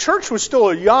 The church was still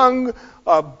a young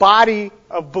body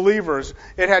of believers.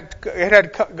 It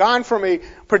had gone from a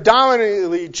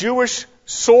predominantly Jewish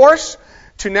source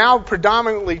to now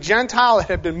predominantly Gentile. It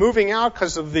had been moving out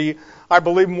because of I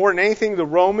believe more than anything, the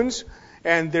Romans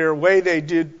and their way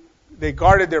they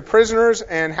guarded their prisoners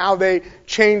and how they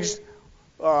changed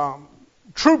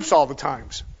troops all the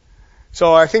times.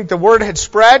 So I think the word had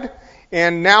spread,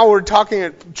 and now we're talking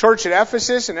at church at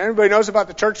Ephesus, and everybody knows about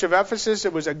the church of Ephesus.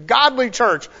 It was a godly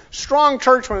church, strong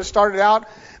church when it started out.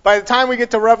 By the time we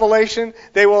get to Revelation,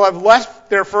 they will have left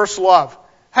their first love.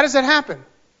 How does that happen?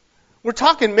 We're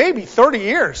talking maybe 30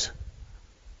 years,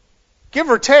 give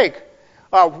or take.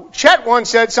 Chet once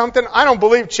said something. I don't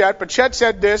believe Chet, but Chet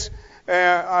said this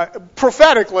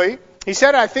prophetically. He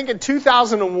said, I think in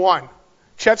 2001.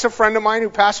 Chet's a friend of mine who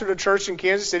pastored a church in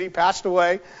Kansas City, passed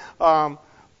away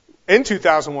in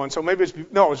 2001. So maybe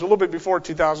it was a little bit before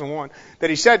 2001 that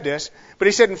he said this. But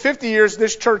he said in 50 years,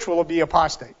 this church will be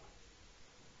apostate.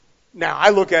 Now, I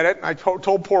look at it, and I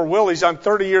told poor Will he's on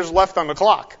 30 years left on the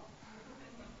clock.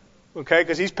 Okay,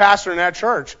 because he's pastoring that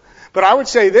church. But I would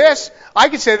say this, I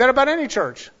could say that about any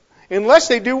church. Unless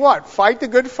they do what? Fight the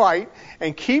good fight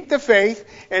and keep the faith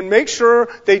and make sure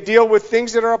they deal with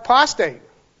things that are apostate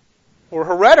or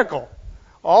heretical.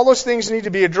 All those things need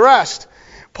to be addressed.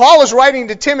 Paul is writing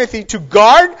to Timothy to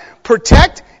guard,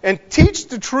 protect, and teach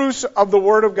the truths of the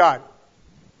Word of God.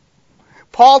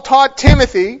 Paul taught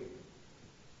Timothy,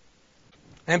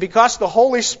 and because the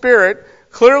Holy Spirit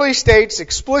clearly states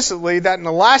explicitly that in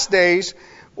the last days,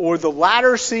 or the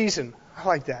latter season, I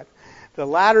like that, the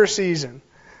latter season,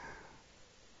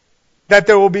 that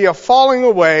there will be a falling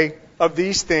away of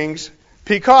these things,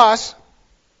 because,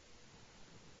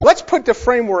 let's put the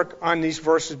framework on these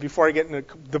verses before I get into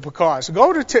the because.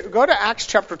 Go to Acts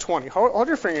chapter 20. Hold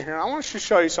your finger here. I want to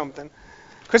show you something.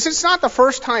 Because it's not the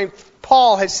first time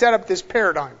Paul has set up this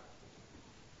paradigm.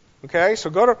 Okay, so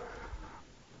go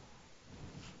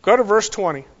to verse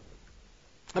 20.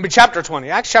 Chapter 20.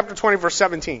 Acts chapter 20, verse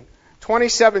 17.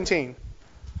 20:17.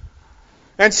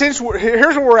 And here's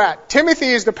where we're at. Timothy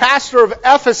is the pastor of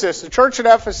Ephesus, the church at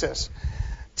Ephesus.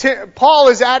 Paul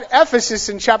is at Ephesus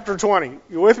in chapter 20.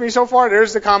 You with me so far?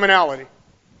 There's the commonality.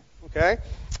 Okay?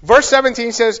 Verse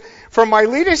 17 says, from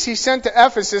Miletus he sent to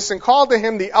Ephesus and called to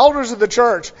him the elders of the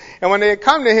church. And when they had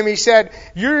come to him, he said,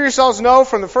 you yourselves know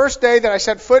from the first day that I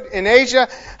set foot in Asia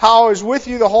how I was with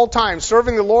you the whole time,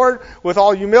 serving the Lord with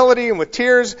all humility and with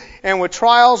tears and with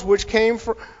trials which came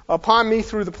upon me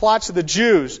through the plots of the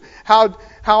Jews. How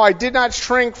I did not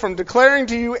shrink from declaring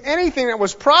to you anything that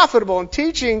was profitable and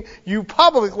teaching you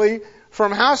publicly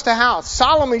from house to house,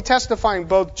 solemnly testifying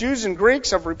both Jews and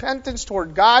Greeks of repentance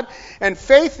toward God and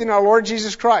faith in our Lord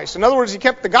Jesus Christ. In other words, he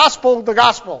kept the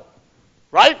gospel.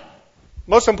 Right?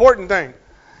 Most important thing.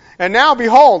 And now,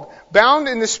 behold, bound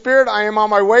in the Spirit, I am on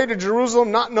my way to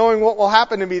Jerusalem, not knowing what will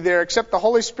happen to me there, except the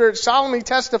Holy Spirit solemnly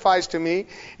testifies to me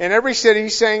in every city,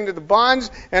 saying that the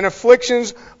bonds and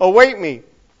afflictions await me.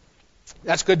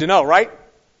 That's good to know, right?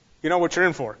 You know what you're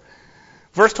in for.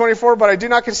 Verse 24, but I do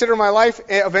not consider my life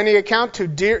of any account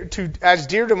as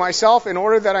dear to myself, in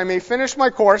order that I may finish my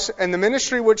course and the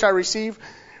ministry which I received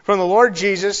from the Lord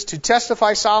Jesus, to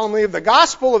testify solemnly of the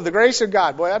gospel of the grace of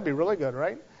God. Boy, that'd be really good,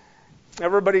 right?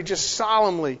 Everybody just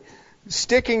solemnly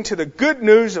sticking to the good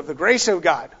news of the grace of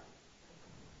God.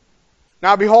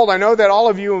 Now behold, I know that all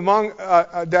of you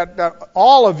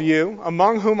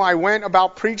among whom I went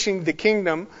about preaching the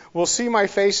kingdom will see my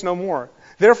face no more.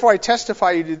 Therefore I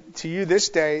testify to you this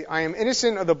day, I am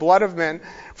innocent of the blood of men,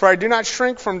 for I do not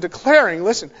shrink from declaring,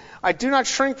 I do not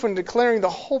shrink from declaring the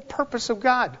whole purpose of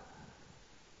God.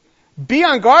 Be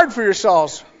on guard for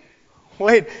yourselves.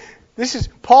 Wait, this is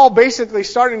Paul basically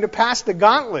starting to pass the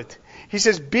gauntlet. He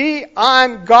says, be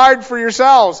on guard for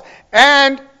yourselves,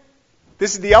 and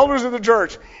this is the elders of the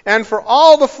church, and for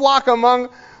all the flock among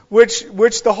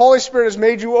which the Holy Spirit has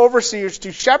made you overseers,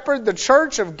 to shepherd the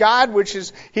church of God which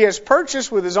he has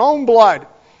purchased with his own blood.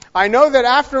 I know that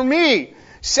after me,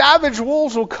 savage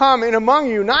wolves will come in among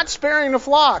you, not sparing the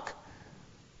flock.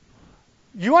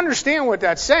 You understand what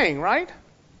that's saying, right?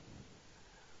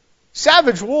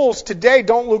 Savage wolves today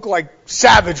don't look like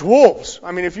savage wolves.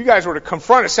 I mean, if you guys were to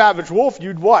confront a savage wolf,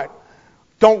 you'd what?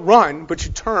 Don't run, but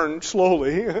you turn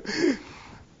slowly.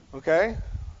 Okay?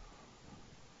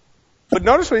 But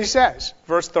notice what he says,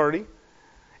 verse 30.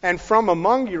 And from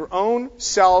among your own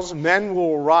selves men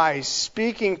will rise,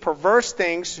 speaking perverse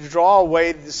things to draw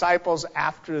away the disciples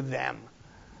after them.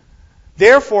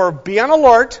 Therefore, be on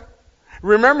alert,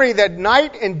 remembering that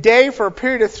night and day for a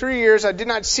period of 3 years I did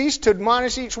not cease to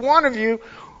admonish each one of you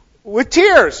with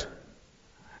tears.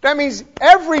 That means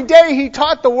every day he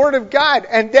taught the Word of God,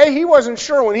 and he wasn't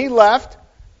sure when he left,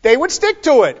 they would stick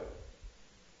to it.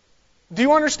 Do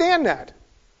you understand that?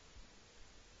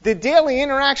 The daily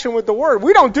interaction with the Word.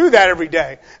 We don't do that every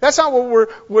day. That's not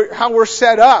how we're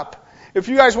set up. If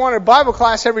you guys want a Bible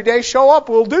class every day, show up,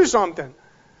 we'll do something.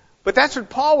 But that's what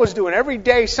Paul was doing every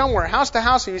day somewhere, house to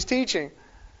house he was teaching.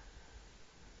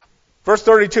 Verse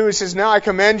 32, it says, now I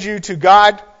commend you to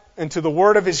God and to the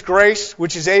word of His grace,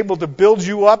 which is able to build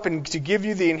you up and to give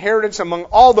you the inheritance among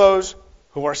all those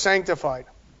who are sanctified.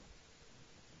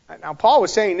 Now, Paul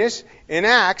was saying this in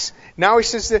Acts. Now he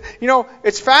says that,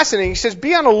 it's fascinating. He says,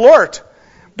 be on alert.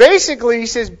 Basically, he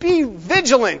says, be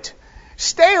vigilant.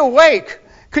 Stay awake.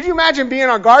 Could you imagine being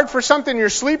on guard for something you're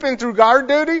sleeping through guard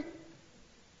duty?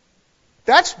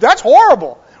 That's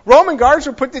horrible. Roman guards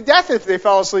were put to death if they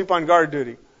fell asleep on guard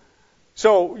duty.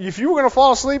 So if you were going to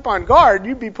fall asleep on guard,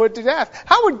 you'd be put to death.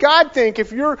 How would God think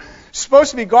if you're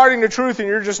supposed to be guarding the truth and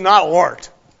you're just not alert?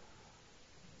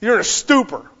 You're in a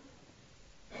stupor.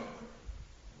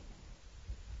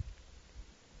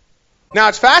 Now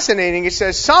it's fascinating. It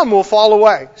says some will fall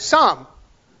away. Some.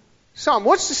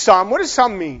 What's the some? What does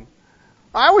some mean?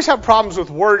 I always have problems with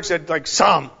words that like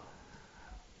some.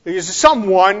 Is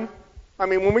someone? I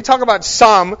mean, when we talk about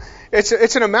some,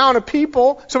 it's an amount of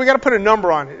people, so we got to put a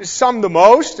number on it. Is some the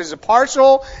most? Is it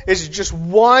partial? Is it just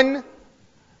one?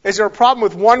 Is there a problem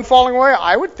with one falling away?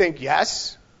 I would think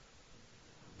yes.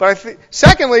 But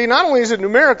secondly, not only is it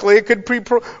numerically, it could be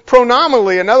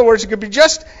pronominally. In other words, it could be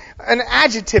just an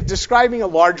adjective describing a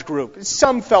large group.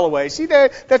 Some fell away. See,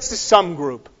 that's the some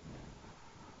group.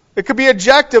 It could be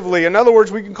adjectively. In other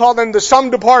words, we can call them the some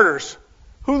departers.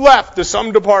 Who left? The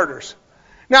some departers.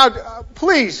 Now,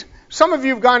 please, some of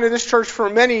you have gone to this church for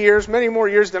many years, many more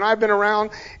years than I've been around,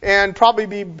 and probably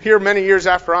be here many years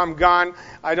after I'm gone.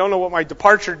 I don't know what my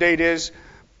departure date is,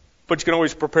 but you can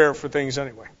always prepare for things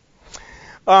anyway.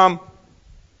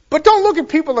 But don't look at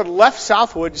people that left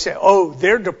Southwood and say, oh,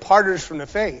 they're departers from the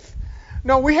faith.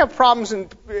 No, we have problems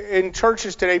in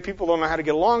churches today. People don't know how to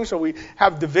get along, so we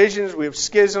have divisions, we have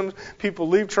schisms. People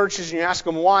leave churches and you ask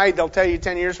them why. They'll tell you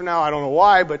 10 years from now, I don't know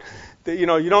why, but you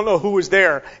don't know who was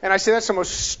there. And I say that's the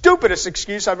most stupidest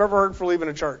excuse I've ever heard for leaving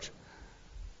a church.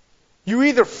 You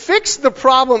either fix the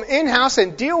problem in-house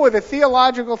and deal with a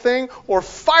theological thing, or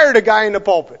fire the guy in the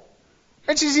pulpit.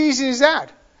 It's as easy as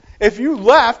that. If you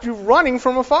left, you're running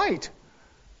from a fight.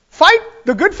 Fight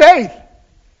the good faith.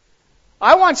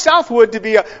 I want Southwood to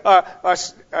be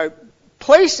a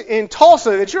place in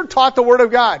Tulsa that you're taught the Word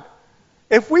of God.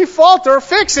 If we falter,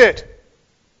 fix it.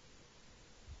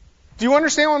 Do you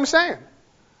understand what I'm saying?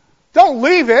 Don't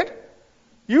leave it.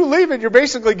 You leave it, you're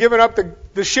basically giving up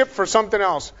the ship for something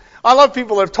else. I love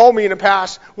people that have told me in the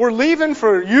past, we're leaving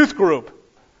for a youth group.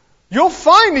 You'll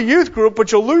find a youth group,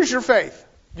 but you'll lose your faith.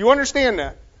 Do you understand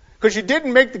that? Because you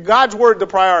didn't make God's Word the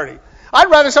priority. I'd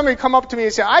rather somebody come up to me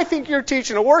and say, I think you're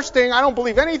teaching the worst thing. I don't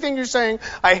believe anything you're saying.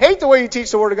 I hate the way you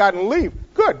teach the Word of God, and leave.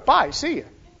 Good. Bye. See you.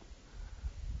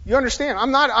 You understand?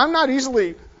 I'm not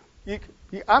easily,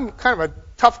 I'm kind of a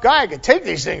tough guy. I can take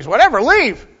these things. Whatever.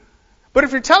 Leave. But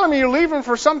if you're telling me you're leaving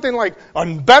for something like a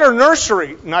better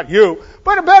nursery, not you,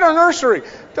 but a better nursery,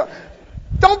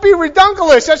 don't be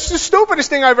redunculous. That's the stupidest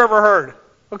thing I've ever heard.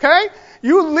 Okay?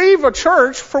 You leave a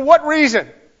church for what reason?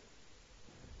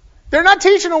 They're not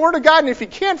teaching the Word of God, and if you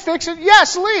can't fix it,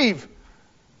 yes, leave.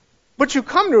 But you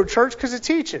come to a church because it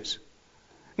teaches.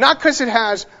 Not because it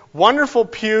has wonderful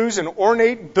pews and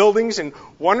ornate buildings and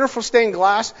wonderful stained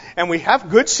glass, and we have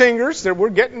good singers. We're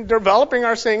developing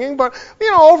our singing, but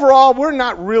overall, we're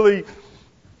not really.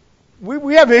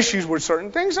 We have issues with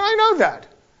certain things, and I know that.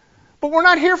 But we're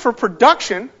not here for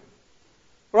production,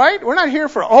 right? We're not here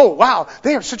for, oh wow,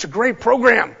 they have such a great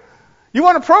program. You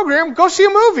want a program? Go see a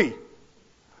movie.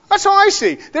 That's all I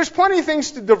see. There's plenty of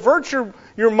things to divert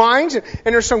your minds, and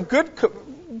there's some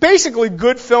basically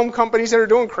good film companies that are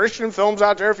doing Christian films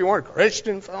out there. If you want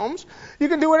Christian films, you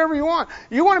can do whatever you want.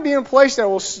 You want to be in a place that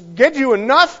will get you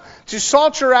enough to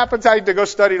salt your appetite to go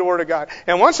study the Word of God.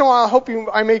 And once in a while,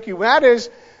 I make you mad as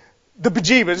the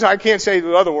bejeebas. I can't say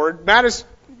the other word. Mad as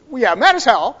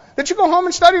hell. That you go home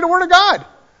and study the Word of God.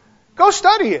 Go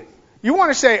study it. You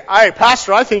want to say, hey,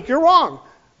 Pastor, I think you're wrong.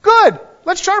 Good.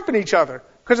 Let's sharpen each other.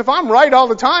 Because if I'm right all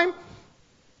the time,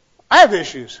 I have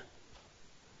issues.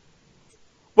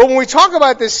 But when we talk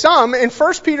about this sum, in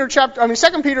 2 Peter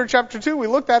chapter 2, we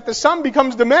looked at the sum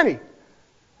becomes the many.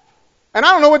 And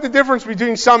I don't know what the difference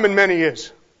between some and many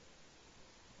is.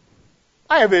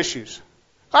 I have issues.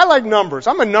 I like numbers.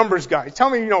 I'm a numbers guy. Tell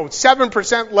me,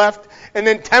 7% left and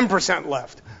then 10%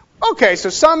 left. Okay, so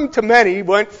some to many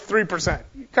went 3%.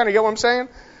 You kind of get what I'm saying?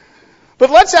 But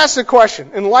let's ask the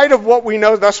question, in light of what we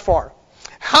know thus far.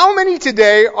 How many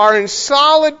today are in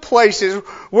solid places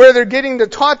where they're getting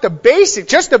taught the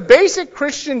basic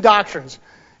Christian doctrines?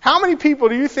 How many people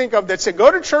do you think of that say go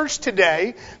to church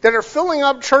today that are filling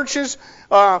up churches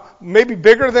maybe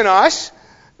bigger than us?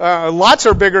 Lots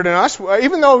are bigger than us,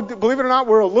 even though, believe it or not,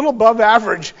 we're a little above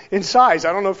average in size.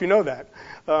 I don't know if you know that.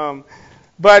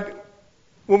 But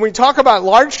when we talk about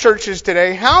large churches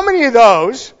today, how many of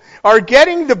those are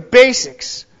getting the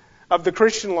basics of the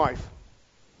Christian life?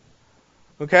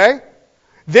 Okay?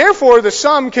 Therefore, the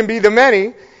sum can be the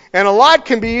many, and a lot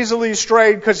can be easily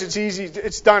strayed because it's easy,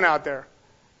 it's done out there.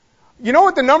 You know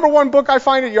what the number one book I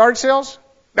find at yard sales?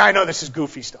 Now, I know this is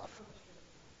goofy stuff.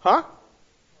 Huh?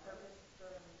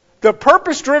 The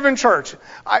Purpose-Driven Church.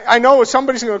 I know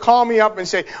somebody's going to call me up and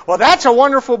say, well, that's a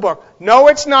wonderful book. No,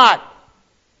 it's not.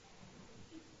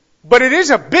 But it is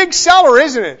a big seller,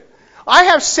 isn't it? I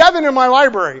have 7 in my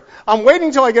library. I'm waiting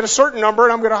until I get a certain number,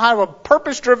 and I'm going to have a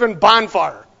purpose-driven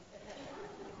bonfire.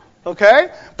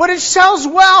 Okay? But it sells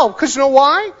well. Because you know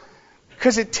why?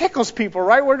 Because it tickles people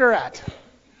right where they're at.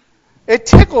 It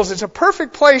tickles. It's a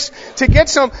perfect place to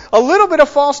get a little bit of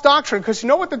false doctrine. Because you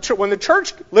know what? When the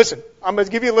church, listen, I'm going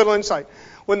to give you a little insight.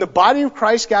 When the body of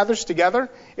Christ gathers together,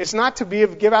 it's not to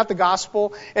give out the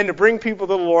gospel and to bring people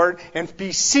to the Lord and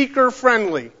be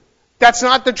seeker-friendly. That's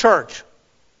not the church.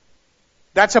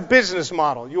 That's a business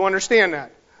model. You understand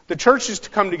that? The church is to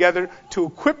come together to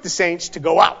equip the saints to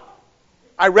go out.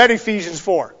 I read Ephesians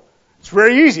 4. It's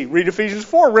very easy. Read Ephesians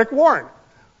 4, Rick Warren.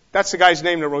 That's the guy's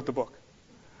name that wrote the book.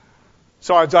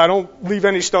 So I don't leave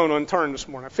any stone unturned this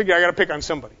morning. I figure I got to pick on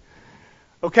somebody.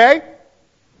 Okay?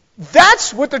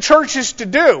 That's what the church is to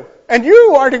do. And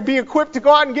you are to be equipped to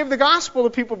go out and give the gospel to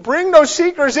people. Bring those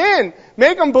seekers in.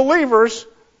 Make them believers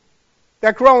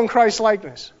that grow in Christ's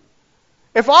likeness.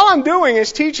 If all I'm doing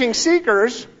is teaching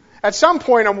seekers, at some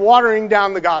point I'm watering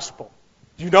down the gospel.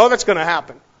 You know that's going to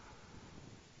happen.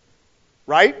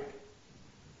 Right?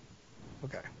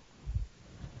 Okay.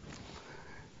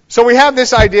 So we have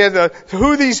this idea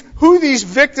who these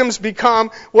victims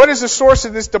become. What is the source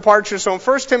of this departure? So in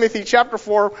 1 Timothy chapter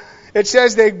 4, it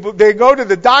says they go to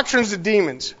the doctrines of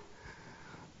demons.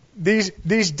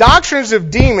 These doctrines of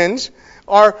demons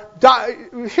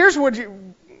here's what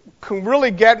you can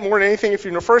really get more than anything. If you're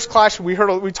in the first class, we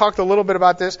talked a little bit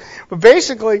about this. But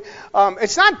basically,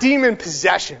 it's not demon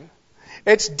possession.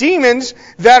 It's demons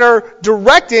that are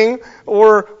directing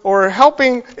or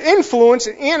helping influence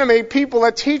and animate people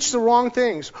that teach the wrong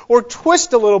things, or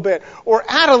twist a little bit, or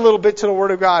add a little bit to the Word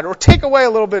of God, or take away a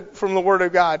little bit from the Word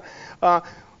of God.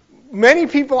 Many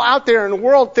people out there in the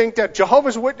world think that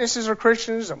Jehovah's Witnesses are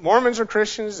Christians, that Mormons are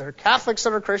Christians, that Catholics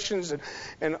that are Christians,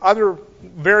 and other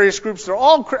various groups. They're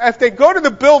all, if they go to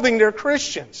the building, they're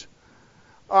Christians.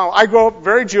 I grew up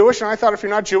very Jewish, and I thought if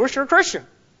you're not Jewish, you're a Christian.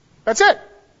 That's it.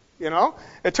 You know,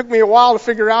 it took me a while to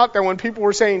figure out that when people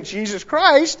were saying Jesus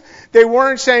Christ, they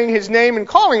weren't saying His name and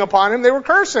calling upon Him, they were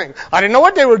cursing. I didn't know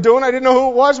what they were doing. I didn't know who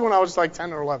it was when I was like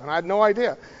 10 or 11. I had no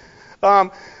idea.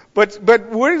 But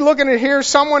we're looking at here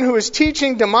someone who is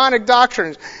teaching demonic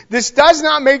doctrines. This does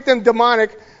not make them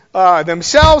demonic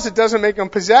themselves. It doesn't make them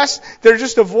possessed. They're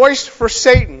just a voice for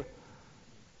Satan.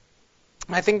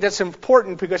 I think that's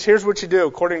important because here's what you do.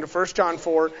 According to 1 John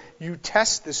 4, you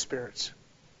test the spirits.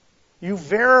 You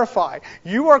verify.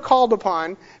 You are called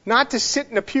upon not to sit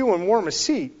in a pew and warm a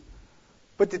seat,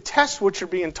 but to test what you're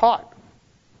being taught.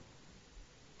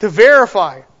 To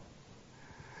verify.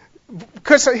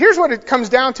 Because here's what it comes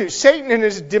down to. Satan and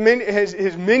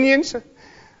his minions,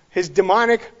 his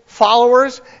demonic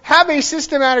followers, have a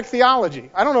systematic theology.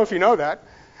 I don't know if you know that.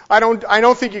 I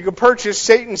don't think you can purchase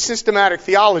Satan's systematic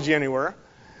theology anywhere.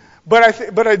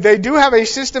 But they do have a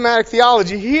systematic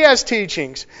theology. He has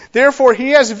teachings. Therefore, he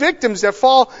has victims that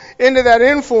fall into that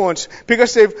influence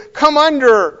because they've come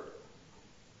under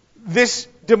this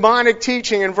demonic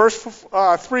teaching. And verse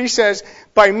 3 says,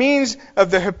 by means of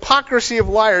the hypocrisy of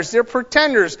liars. They're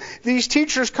pretenders. These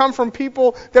teachers come from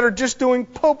people that are just doing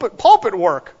pulpit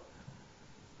work.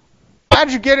 How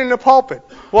did you get in the pulpit?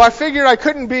 Well, I figured I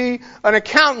couldn't be an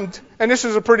accountant, and this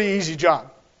was a pretty easy job.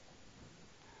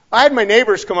 I had my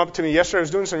neighbors come up to me yesterday. I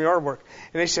was doing some yard work.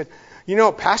 And they said, you know,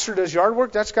 a pastor does yard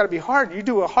work? That's got to be hard. You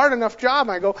do a hard enough job.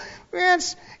 And I go,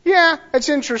 it's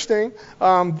interesting.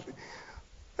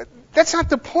 That's not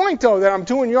the point, though, that I'm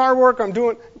doing yard work.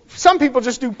 Some people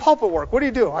just do pulpit work. What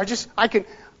do? I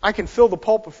can fill the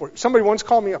pulpit for you. Somebody once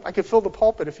called me up. I can fill the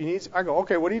pulpit if he needs. I go,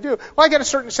 okay, what do you do? Well, I got a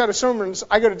certain set of sermons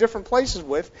I go to different places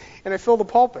with, and I fill the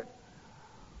pulpit.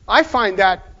 I find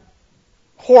that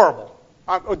horrible.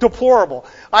 Deplorable.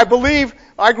 I believe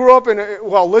I grew up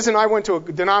Liz and I went to a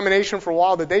denomination for a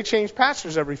while that they change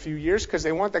pastors every few years because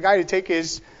they want the guy to take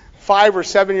his 5 or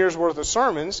 7 years worth of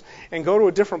sermons and go to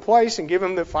a different place and give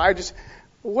him the 5.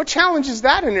 What challenge is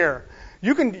that in there?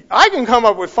 I can come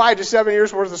up with 5 to 7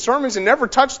 years worth of sermons and never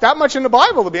touch that much in the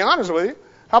Bible, to be honest with you.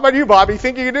 How about you, Bobby?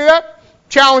 Think you can do that?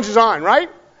 Challenge is on, right?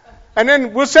 And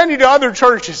then we'll send you to other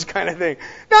churches kind of thing.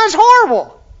 No, it's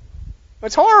horrible.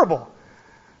 It's horrible.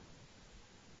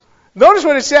 Notice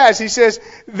what it says. He says,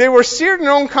 they were seared in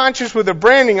their own conscience with a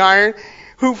branding iron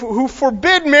who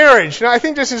forbid marriage. Now, I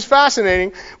think this is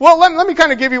fascinating. Well, let me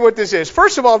kind of give you what this is.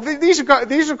 First of all, these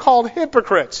are called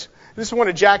hypocrites. This is one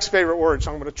of Jack's favorite words,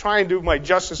 so I'm going to try and do my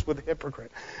justice with hypocrite.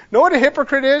 Know what a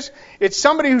hypocrite is? It's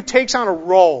somebody who takes on a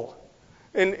role.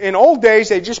 In old days,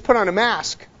 they just put on a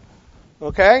mask.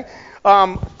 Okay?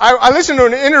 I listened to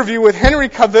an interview with Henry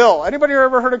Cavill. Anybody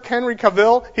ever heard of Henry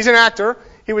Cavill? He's an actor.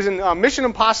 He was in Mission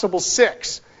Impossible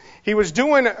 6. He was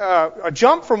doing a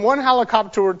jump from one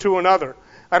helicopter to another.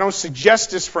 I don't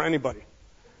suggest this for anybody.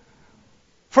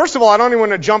 First of all, I don't even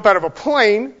want to jump out of a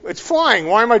plane. It's flying.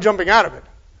 Why am I jumping out of it?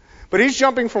 But he's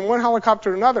jumping from one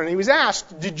helicopter to another. And he was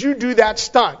asked, did you do that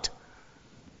stunt?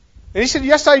 And he said,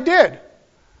 yes, I did.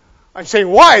 I'm saying,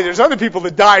 why? There's other people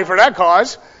that die for that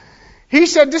cause. He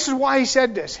said, this is why he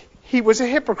said this. He was a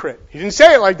hypocrite. He didn't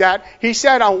say it like that. He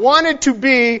said, I wanted to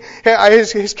be,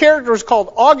 his character is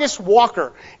called August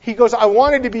Walker. He goes, I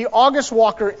wanted to be August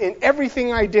Walker in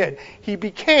everything I did. He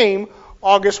became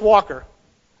August Walker.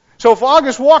 So if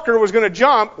August Walker was going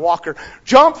to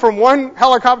jump from one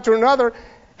helicopter to another,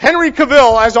 Henry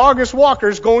Cavill as August Walker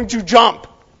is going to jump.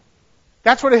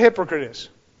 That's what a hypocrite is.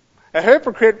 A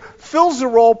hypocrite fills the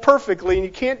role perfectly, and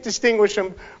you can't distinguish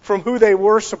them from who they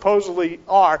were supposedly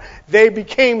are. They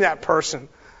became that person.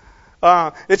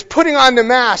 It's putting on the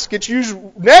mask. It's used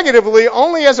negatively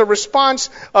only as a response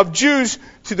of Jews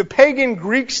to the pagan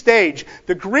Greek stage.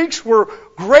 The Greeks were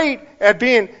great at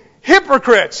being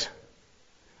hypocrites.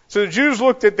 So the Jews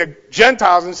looked at the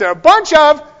Gentiles and said, a bunch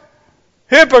of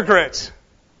hypocrites.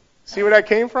 See where that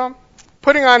came from?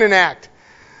 Putting on an act.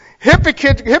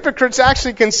 Hypocrites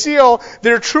actually conceal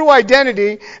their true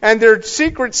identity and their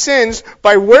secret sins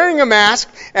by wearing a mask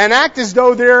and act as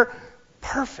though they're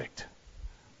perfect,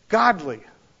 godly.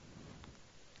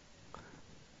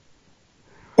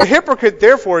 The hypocrite,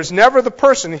 therefore, is never the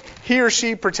person he or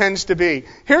she pretends to be.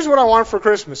 Here's what I want for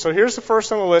Christmas. So here's the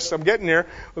first on the list. I'm getting there.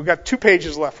 We've got 2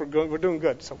 pages left. We're doing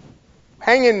good. So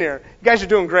hang in there. You guys are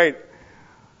doing great.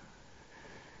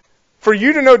 For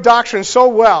you to know doctrine so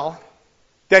well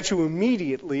that you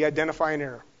immediately identify an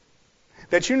error.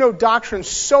 That you know doctrine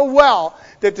so well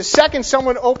that the second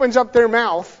someone opens up their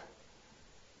mouth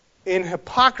in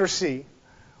hypocrisy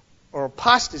or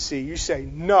apostasy, you say,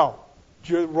 no,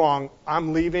 you're wrong,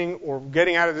 I'm leaving or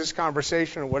getting out of this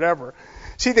conversation or whatever.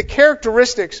 See, the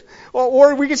characteristics,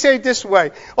 or we could say it this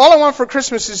way, all I want for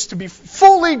Christmas is to be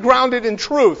fully grounded in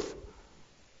truth,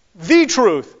 the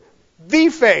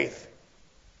faith.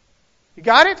 You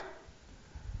got it?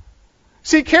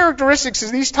 See, characteristics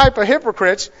of these type of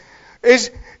hypocrites is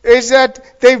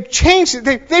that they've changed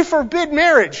it. They forbid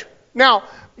marriage. Now,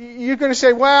 you're going to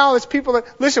say, well, it's people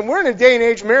that... Listen, we're in a day and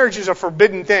age, marriage is a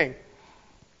forbidden thing.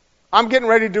 I'm getting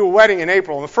ready to do a wedding in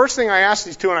April, and the first thing I asked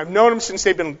these two, and I've known them since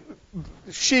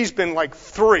she's been like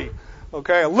 3,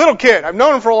 okay, a little kid. I've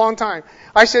known them for a long time.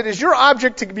 I said, is your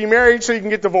object to be married so you can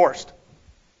get divorced?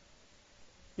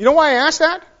 You know why I asked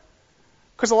that?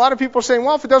 Because a lot of people are saying,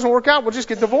 well, if it doesn't work out, we'll just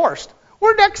get divorced.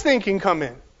 Where'd that thinking come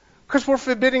in? Because we're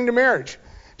forbidding the marriage.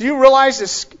 Do you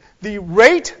realize the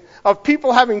rate of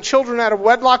people having children out of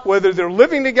wedlock, whether they're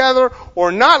living together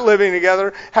or not living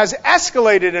together, has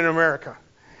escalated in America?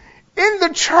 In the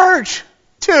church,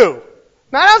 too.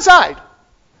 Not outside.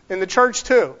 In the church,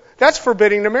 too. That's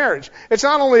forbidding the marriage. It's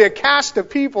not only a caste of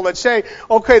people that say,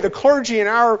 okay, the clergy in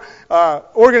our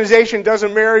organization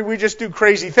doesn't marry, we just do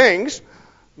crazy things.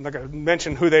 I'm not going to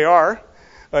mention who they are.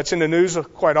 It's in the news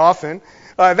quite often.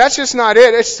 That's just not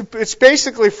it. It's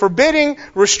basically forbidding,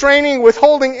 restraining,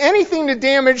 withholding anything to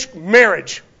damage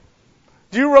marriage.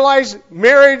 Do you realize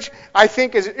marriage, I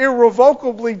think, is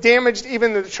irrevocably damaged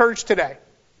even in the church today?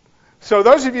 So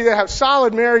those of you that have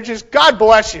solid marriages, God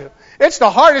bless you. It's the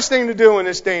hardest thing to do in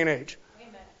this day and age.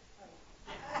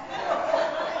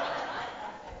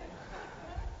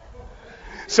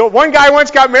 So one guy once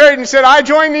got married and said, I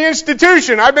joined the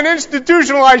institution. I've been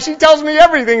institutionalized. She tells me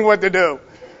everything what to do.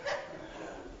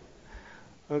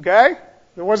 Okay?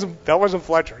 That wasn't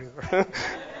Fletcher either.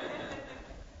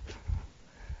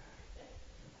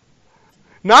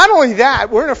 Not only that,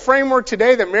 we're in a framework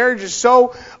today that marriage is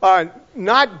so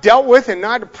not dealt with and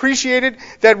not appreciated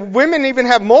that women even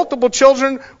have multiple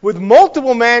children with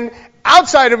multiple men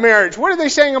outside of marriage. What are they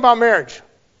saying about marriage?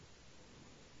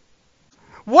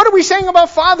 What are we saying about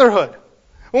fatherhood?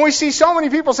 When we see so many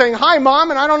people saying, hi,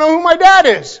 Mom, and I don't know who my dad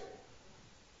is.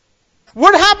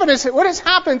 What has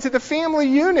happened to the family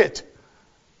unit?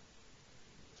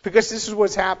 Because this is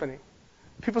what's happening.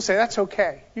 People say, that's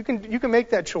okay. You can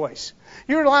make that choice.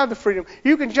 You're allowed the freedom.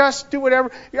 You can just do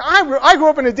whatever. I grew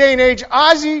up in a day and age,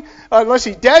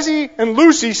 Desi and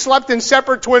Lucy slept in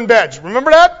separate twin beds.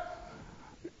 Remember that?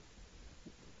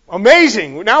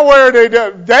 Amazing. Now where are they?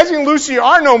 Desi and Lucy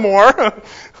are no more.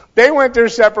 They went their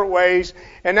separate ways,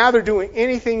 and now they're doing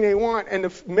anything they want. And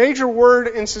the major word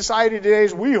in society today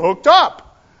is we hooked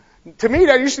up. To me,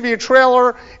 that used to be a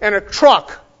trailer and a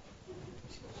truck.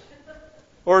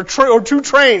 Or 2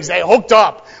 trains, they hooked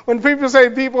up. When people say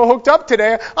people hooked up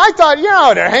today, I thought,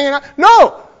 they're hanging out.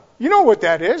 No! You know what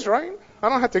that is, right? I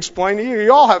don't have to explain to you.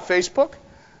 You all have Facebook.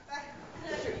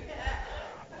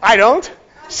 I don't.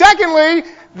 Secondly,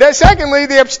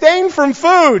 they abstain from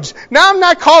foods. Now, I'm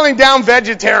not calling down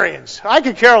vegetarians. I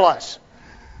could care less.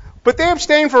 But they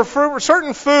abstain from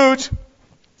certain foods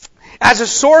as a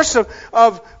source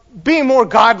of being more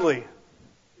godly.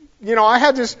 I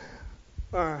had this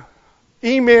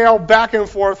email back and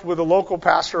forth with a local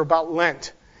pastor about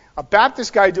Lent. A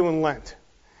Baptist guy doing Lent.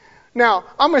 Now,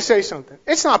 I'm going to say something.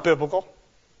 It's not biblical.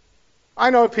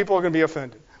 I know people are going to be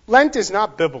offended. Lent is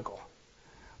not biblical.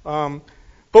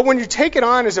 But when you take it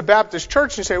on as a Baptist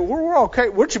church and say, we're okay,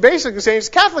 what you're basically saying is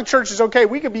Catholic Church is okay,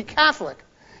 we can be Catholic.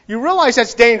 You realize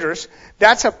that's dangerous.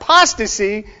 That's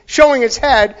apostasy showing its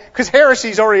head because heresy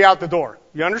is already out the door.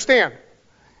 You understand?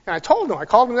 And I called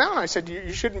him down. I said,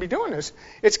 you shouldn't be doing this.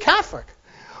 It's Catholic.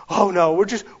 Oh no, we're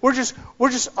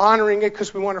just honoring it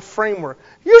because we want a framework.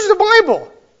 Use the Bible.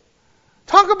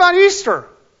 Talk about Easter.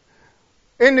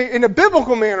 In a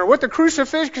biblical manner, what the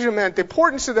crucifixion meant, the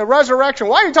importance of the resurrection.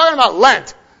 Why are you talking about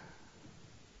Lent?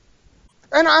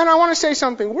 And I want to say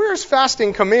something. Where is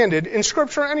fasting commanded in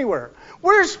Scripture anywhere?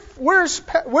 Where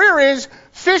is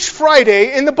Fish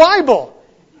Friday in the Bible?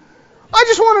 I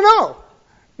just want to know.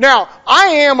 Now, I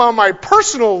am on my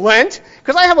personal Lent,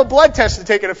 because I have a blood test to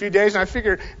take in a few days, and I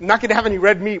figure I'm not going to have any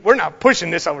red meat. We're not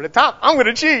pushing this over the top. I'm going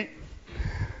to cheat.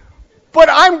 But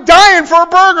I'm dying for a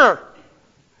burger.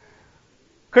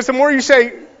 Because the more you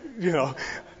say,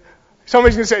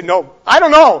 Somebody's going to say, no, I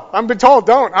don't know. I've been told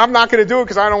don't. I'm not going to do it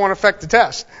because I don't want to affect the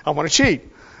test. I want to cheat.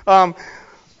 But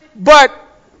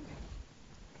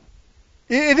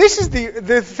this is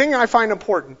the thing I find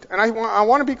important. And I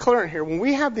want to be clear in here. When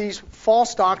we have these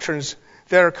false doctrines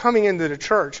that are coming into the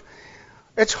church,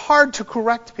 it's hard to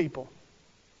correct people.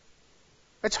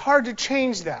 It's hard to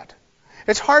change that.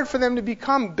 It's hard for them to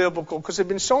become biblical because they've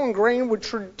been so ingrained with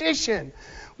tradition,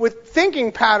 with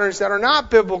thinking patterns that are not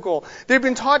biblical. They've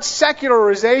been taught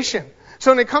secularization.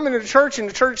 So when they come into the church and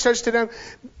the church says to them,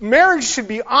 marriage should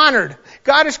be honored.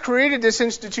 God has created this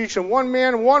institution, one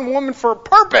man, one woman for a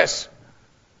purpose.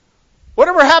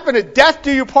 Whatever happened to death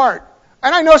do you part?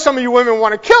 And I know some of you women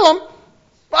want to kill him.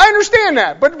 I understand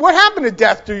that. But what happened to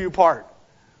death do you part?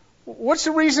 What's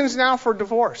the reasons now for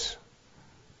divorce?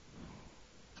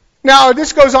 Now,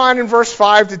 this goes on in verse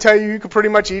 5 to tell you can pretty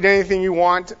much eat anything you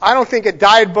want. I don't think a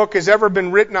diet book has ever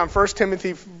been written on 1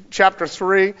 Timothy chapter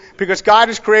 3 because God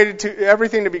has created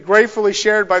everything to be gratefully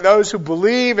shared by those who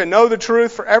believe and know the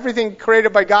truth. For everything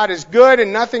created by God is good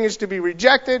and nothing is to be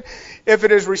rejected if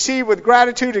it is received with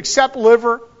gratitude except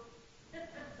liver.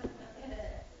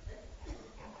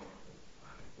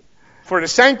 For it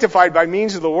is sanctified by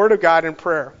means of the Word of God and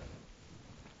prayer.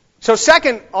 So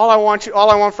second, all I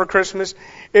want for Christmas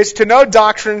is to know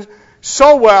doctrine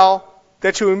so well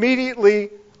that you immediately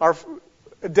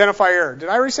identify error. Did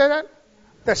I already say that?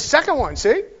 The second one,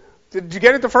 see? Did you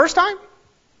get it the first time?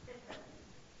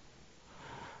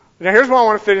 Now here's where I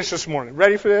want to finish this morning.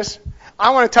 Ready for this?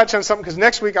 I want to touch on something because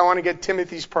next week I want to get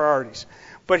Timothy's priorities.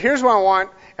 But here's what I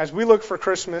want as we look for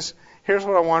Christmas. Here's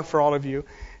what I want for all of you.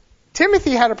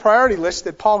 Timothy had a priority list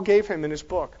that Paul gave him in his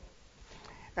book.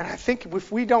 And I think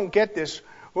if we don't get this,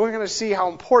 we're going to see how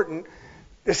important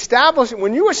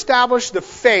when you establish the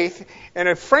faith and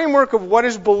a framework of what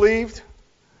is believed,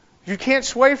 you can't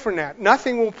sway from that.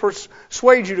 Nothing will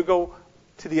persuade you to go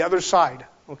to the other side.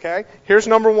 Okay? Here's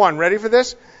number one. Ready for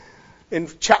this? You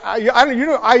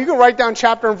can write down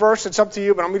chapter and verse. It's up to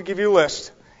you, but I'm going to give you a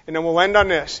list. And then we'll end on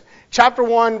this. Chapter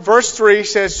 1, verse 3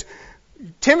 says,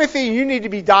 Timothy, you need to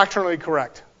be doctrinally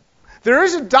correct. There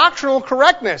is a doctrinal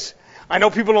correctness. I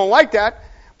know people don't like that,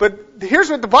 but here's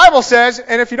what the Bible says,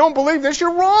 and if you don't believe this,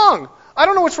 you're wrong. I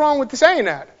don't know what's wrong with saying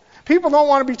that. People don't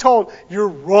want to be told, you're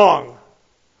wrong.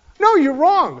 No, you're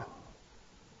wrong.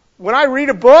 When I read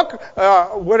a book,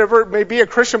 whatever it may be, a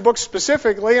Christian book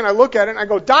specifically, and I look at it and I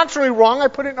go, doctrinally wrong, I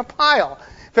put it in a pile.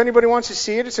 If anybody wants to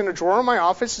see it, it's in a drawer in my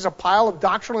office. It's a pile of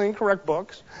doctrinally incorrect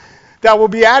books that will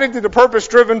be added to the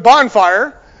purpose-driven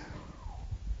bonfire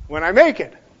when I make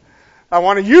it. I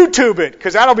want to YouTube it,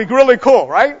 because that'll be really cool,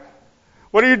 right?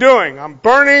 What are you doing? I'm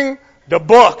burning the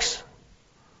books.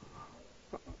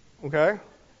 Okay?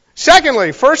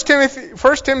 Secondly, 1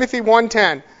 Timothy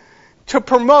 1:10, to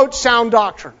promote sound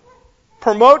doctrine.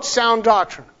 Promote sound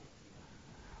doctrine.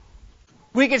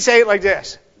 We could say it like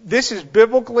this. This is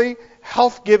biblically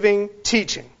health-giving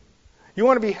teaching. You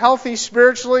want to be healthy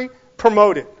spiritually?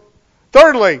 Promote it.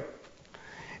 Thirdly,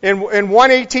 in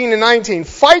 1:18 and 19,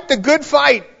 fight the good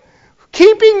fight.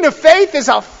 Keeping the faith is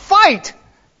a fight.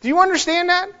 Do you understand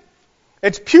that?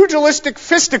 It's pugilistic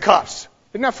fisticuffs.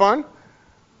 Isn't that fun?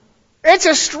 It's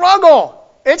a struggle.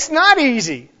 It's not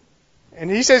easy.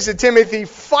 And he says to Timothy,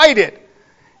 fight it.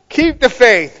 Keep the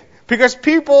faith. Because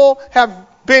people have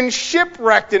been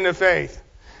shipwrecked in the faith.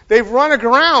 They've run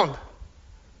aground.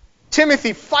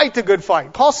 Timothy, fight the good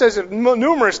fight. Paul says it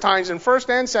numerous times in 1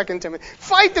 and 2 Timothy.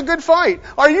 Fight the good fight.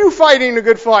 Are you fighting the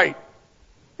good fight?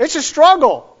 It's a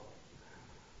struggle.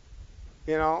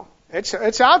 You know,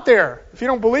 it's out there. If you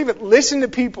don't believe it, listen to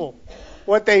people,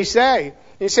 what they say.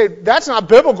 You say, that's not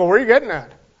biblical. Where are you getting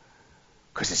that?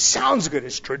 Because it sounds good.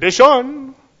 It's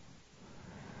tradition.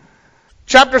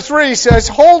 Chapter 3 says,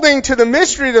 holding to the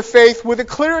mystery of the faith with a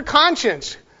clear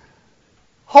conscience.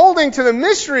 Holding to the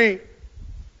mystery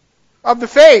of the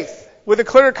faith with a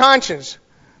clear conscience.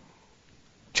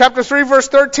 Chapter 3, verse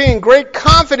 13, great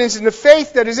confidence in the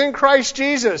faith that is in Christ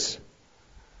Jesus.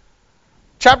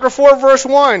 Chapter 4, verse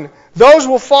 1, those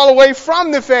will fall away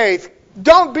from the faith.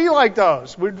 Don't be like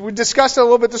those. We discussed it a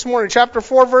little bit this morning. Chapter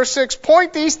 4, verse 6,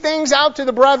 point these things out to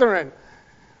the brethren.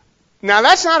 Now,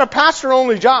 that's not a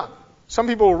pastor-only job. Some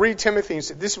people will read Timothy and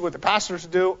say, this is what the pastors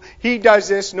do. He does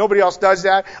this. Nobody else does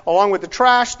that. Along with the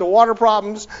trash, the water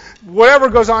problems, whatever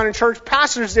goes on in church,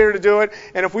 pastor's there to do it.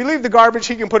 And if we leave the garbage,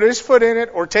 he can put his foot in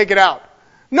it or take it out.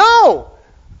 No!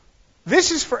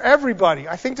 This is for everybody.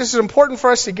 I think this is important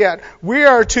for us to get. We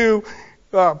are to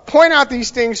point out these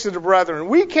things to the brethren.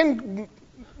 We can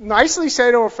nicely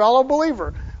say to a fellow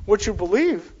believer, what you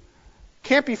believe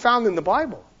can't be found in the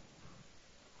Bible.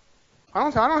 I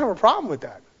don't have a problem with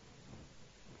that.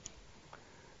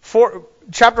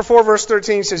 chapter 4, verse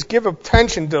 13 says, give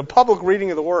attention to the public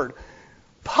reading of the Word.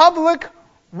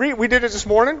 We did it this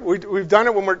morning. We've done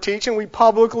it when we're teaching. We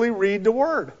publicly read the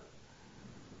Word.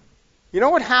 You know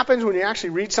what happens when you actually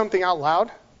read something out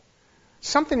loud?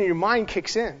 Something in your mind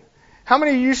kicks in. How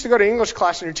many of you used to go to English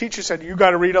class and your teacher said, you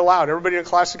got to read aloud. Everybody in the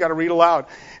class has got to read aloud.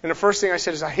 And the first thing I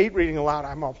said is, I hate reading aloud.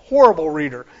 I'm a horrible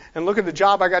reader. And look at the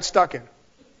job I got stuck in.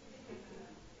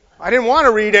 I didn't want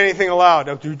to read anything aloud.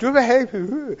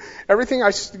 Everything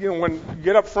when you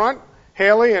get up front,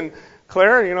 Haley and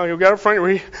Claire, you'll get up front and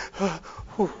read.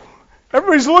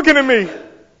 Everybody's looking at me.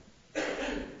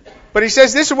 But he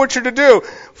says this is what you're to do.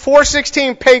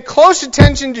 4:16, pay close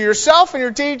attention to yourself and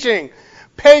your teaching.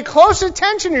 Pay close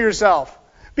attention to yourself.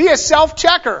 Be a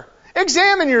self-checker.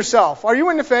 Examine yourself. Are you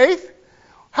in the faith?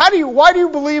 Why do you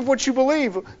believe what you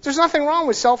believe? There's nothing wrong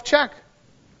with self-check.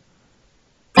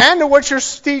 And to what you're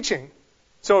teaching.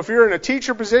 So if you're in a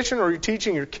teacher position, or you're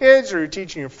teaching your kids, or you're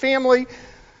teaching your family,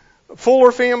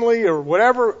 Fuller family, or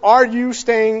whatever, are you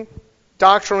staying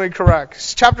doctrinally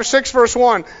correct? Chapter 6, verse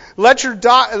 1.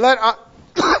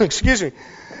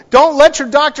 Don't let your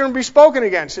doctrine be spoken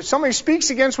against. If somebody speaks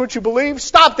against what you believe,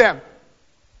 stop them.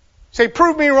 Say,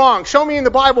 prove me wrong. Show me in the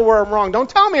Bible where I'm wrong. Don't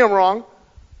tell me I'm wrong.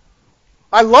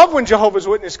 I love when Jehovah's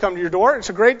Witnesses come to your door. It's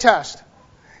a great test.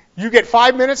 You get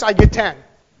 5 minutes, I get 10.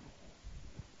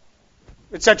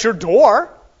 It's at your door.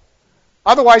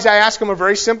 Otherwise, I ask them a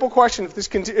very simple question.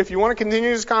 If you want to continue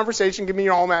this conversation, give me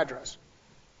your home address.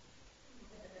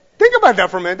 Think about that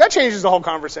for a minute. That changes the whole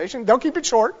conversation. They'll keep it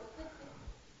short.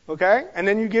 Okay? And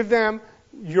then you give them,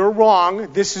 you're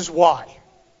wrong, this is why.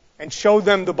 And show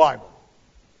them the Bible.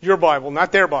 Your Bible,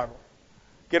 not their Bible.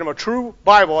 Get them a true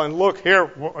Bible and look here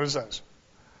what it says.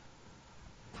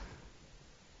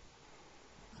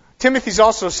 Timothy's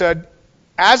also said,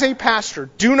 as a pastor,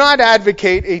 do not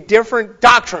advocate a different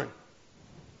doctrine.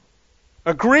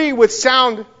 Agree with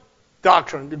sound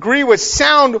doctrine. Agree with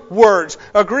sound words.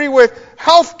 Agree with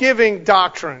health-giving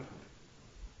doctrine.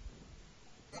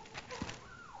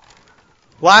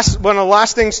 One of the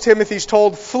last things Timothy's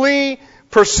told, flee,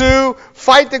 pursue,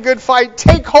 fight the good fight,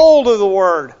 take hold of the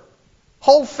word.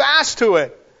 Hold fast to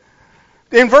it.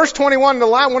 In verse 21,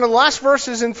 one of the last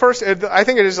verses in I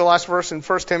think it is the last verse in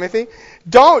 1 Timothy,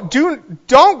 don't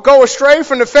go astray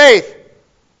from the faith.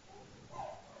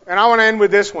 And I want to end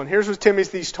with this one. Here's what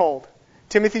Timothy's told.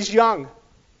 Timothy's young.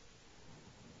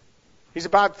 He's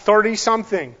about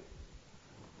 30-something.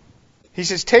 He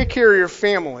says, take care of your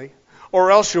family,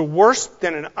 or else you're worse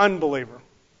than an unbeliever.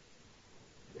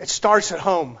 It starts at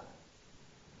home.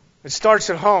 It starts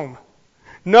at home.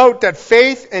 Note that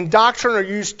faith and doctrine are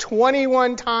used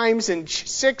 21 times in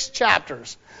 6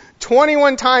 chapters.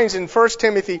 21 times in 1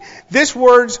 Timothy, these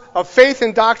words of faith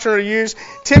and doctrine are used.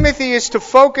 Timothy is to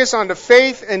focus on the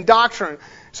faith and doctrine.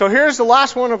 So here's the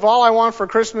last one of all I want for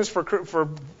Christmas,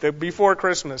 before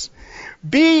Christmas.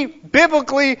 Be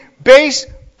biblically based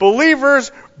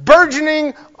believers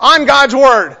burgeoning on God's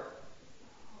Word.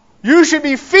 You should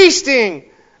be feasting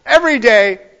every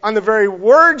day on the very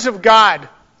words of God.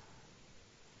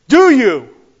 Do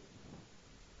you?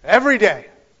 Every day.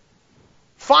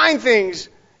 Find things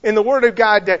in the Word of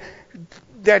God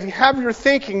that have your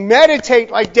thinking.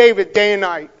 Meditate like David day and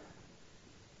night.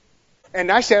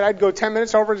 And I said I'd go 10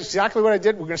 minutes over. That's exactly what I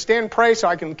did. We're going to stand and pray so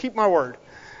I can keep my word.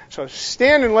 So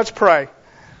stand and let's pray.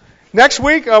 Next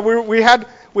week we had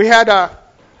a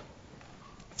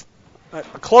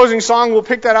closing song. We'll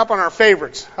pick that up on our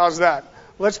favorites. How's that?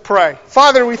 Let's pray.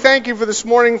 Father, we thank you for this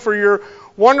morning, for your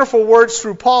wonderful words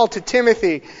through Paul to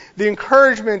Timothy. The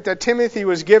encouragement that Timothy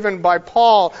was given by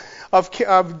Paul of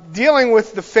dealing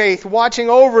with the faith, watching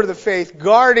over the faith,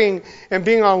 guarding and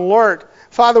being on alert.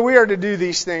 Father, we are to do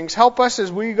these things. Help us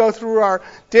as we go through our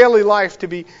daily life to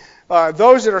be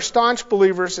those that are staunch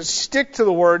believers, that stick to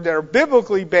the Word, that are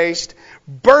biblically based,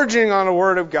 burgeoning on the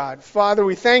Word of God. Father,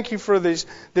 we thank you for this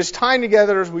time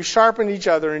together as we sharpen each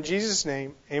other. In Jesus'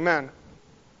 name, amen.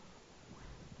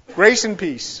 Grace and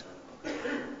peace.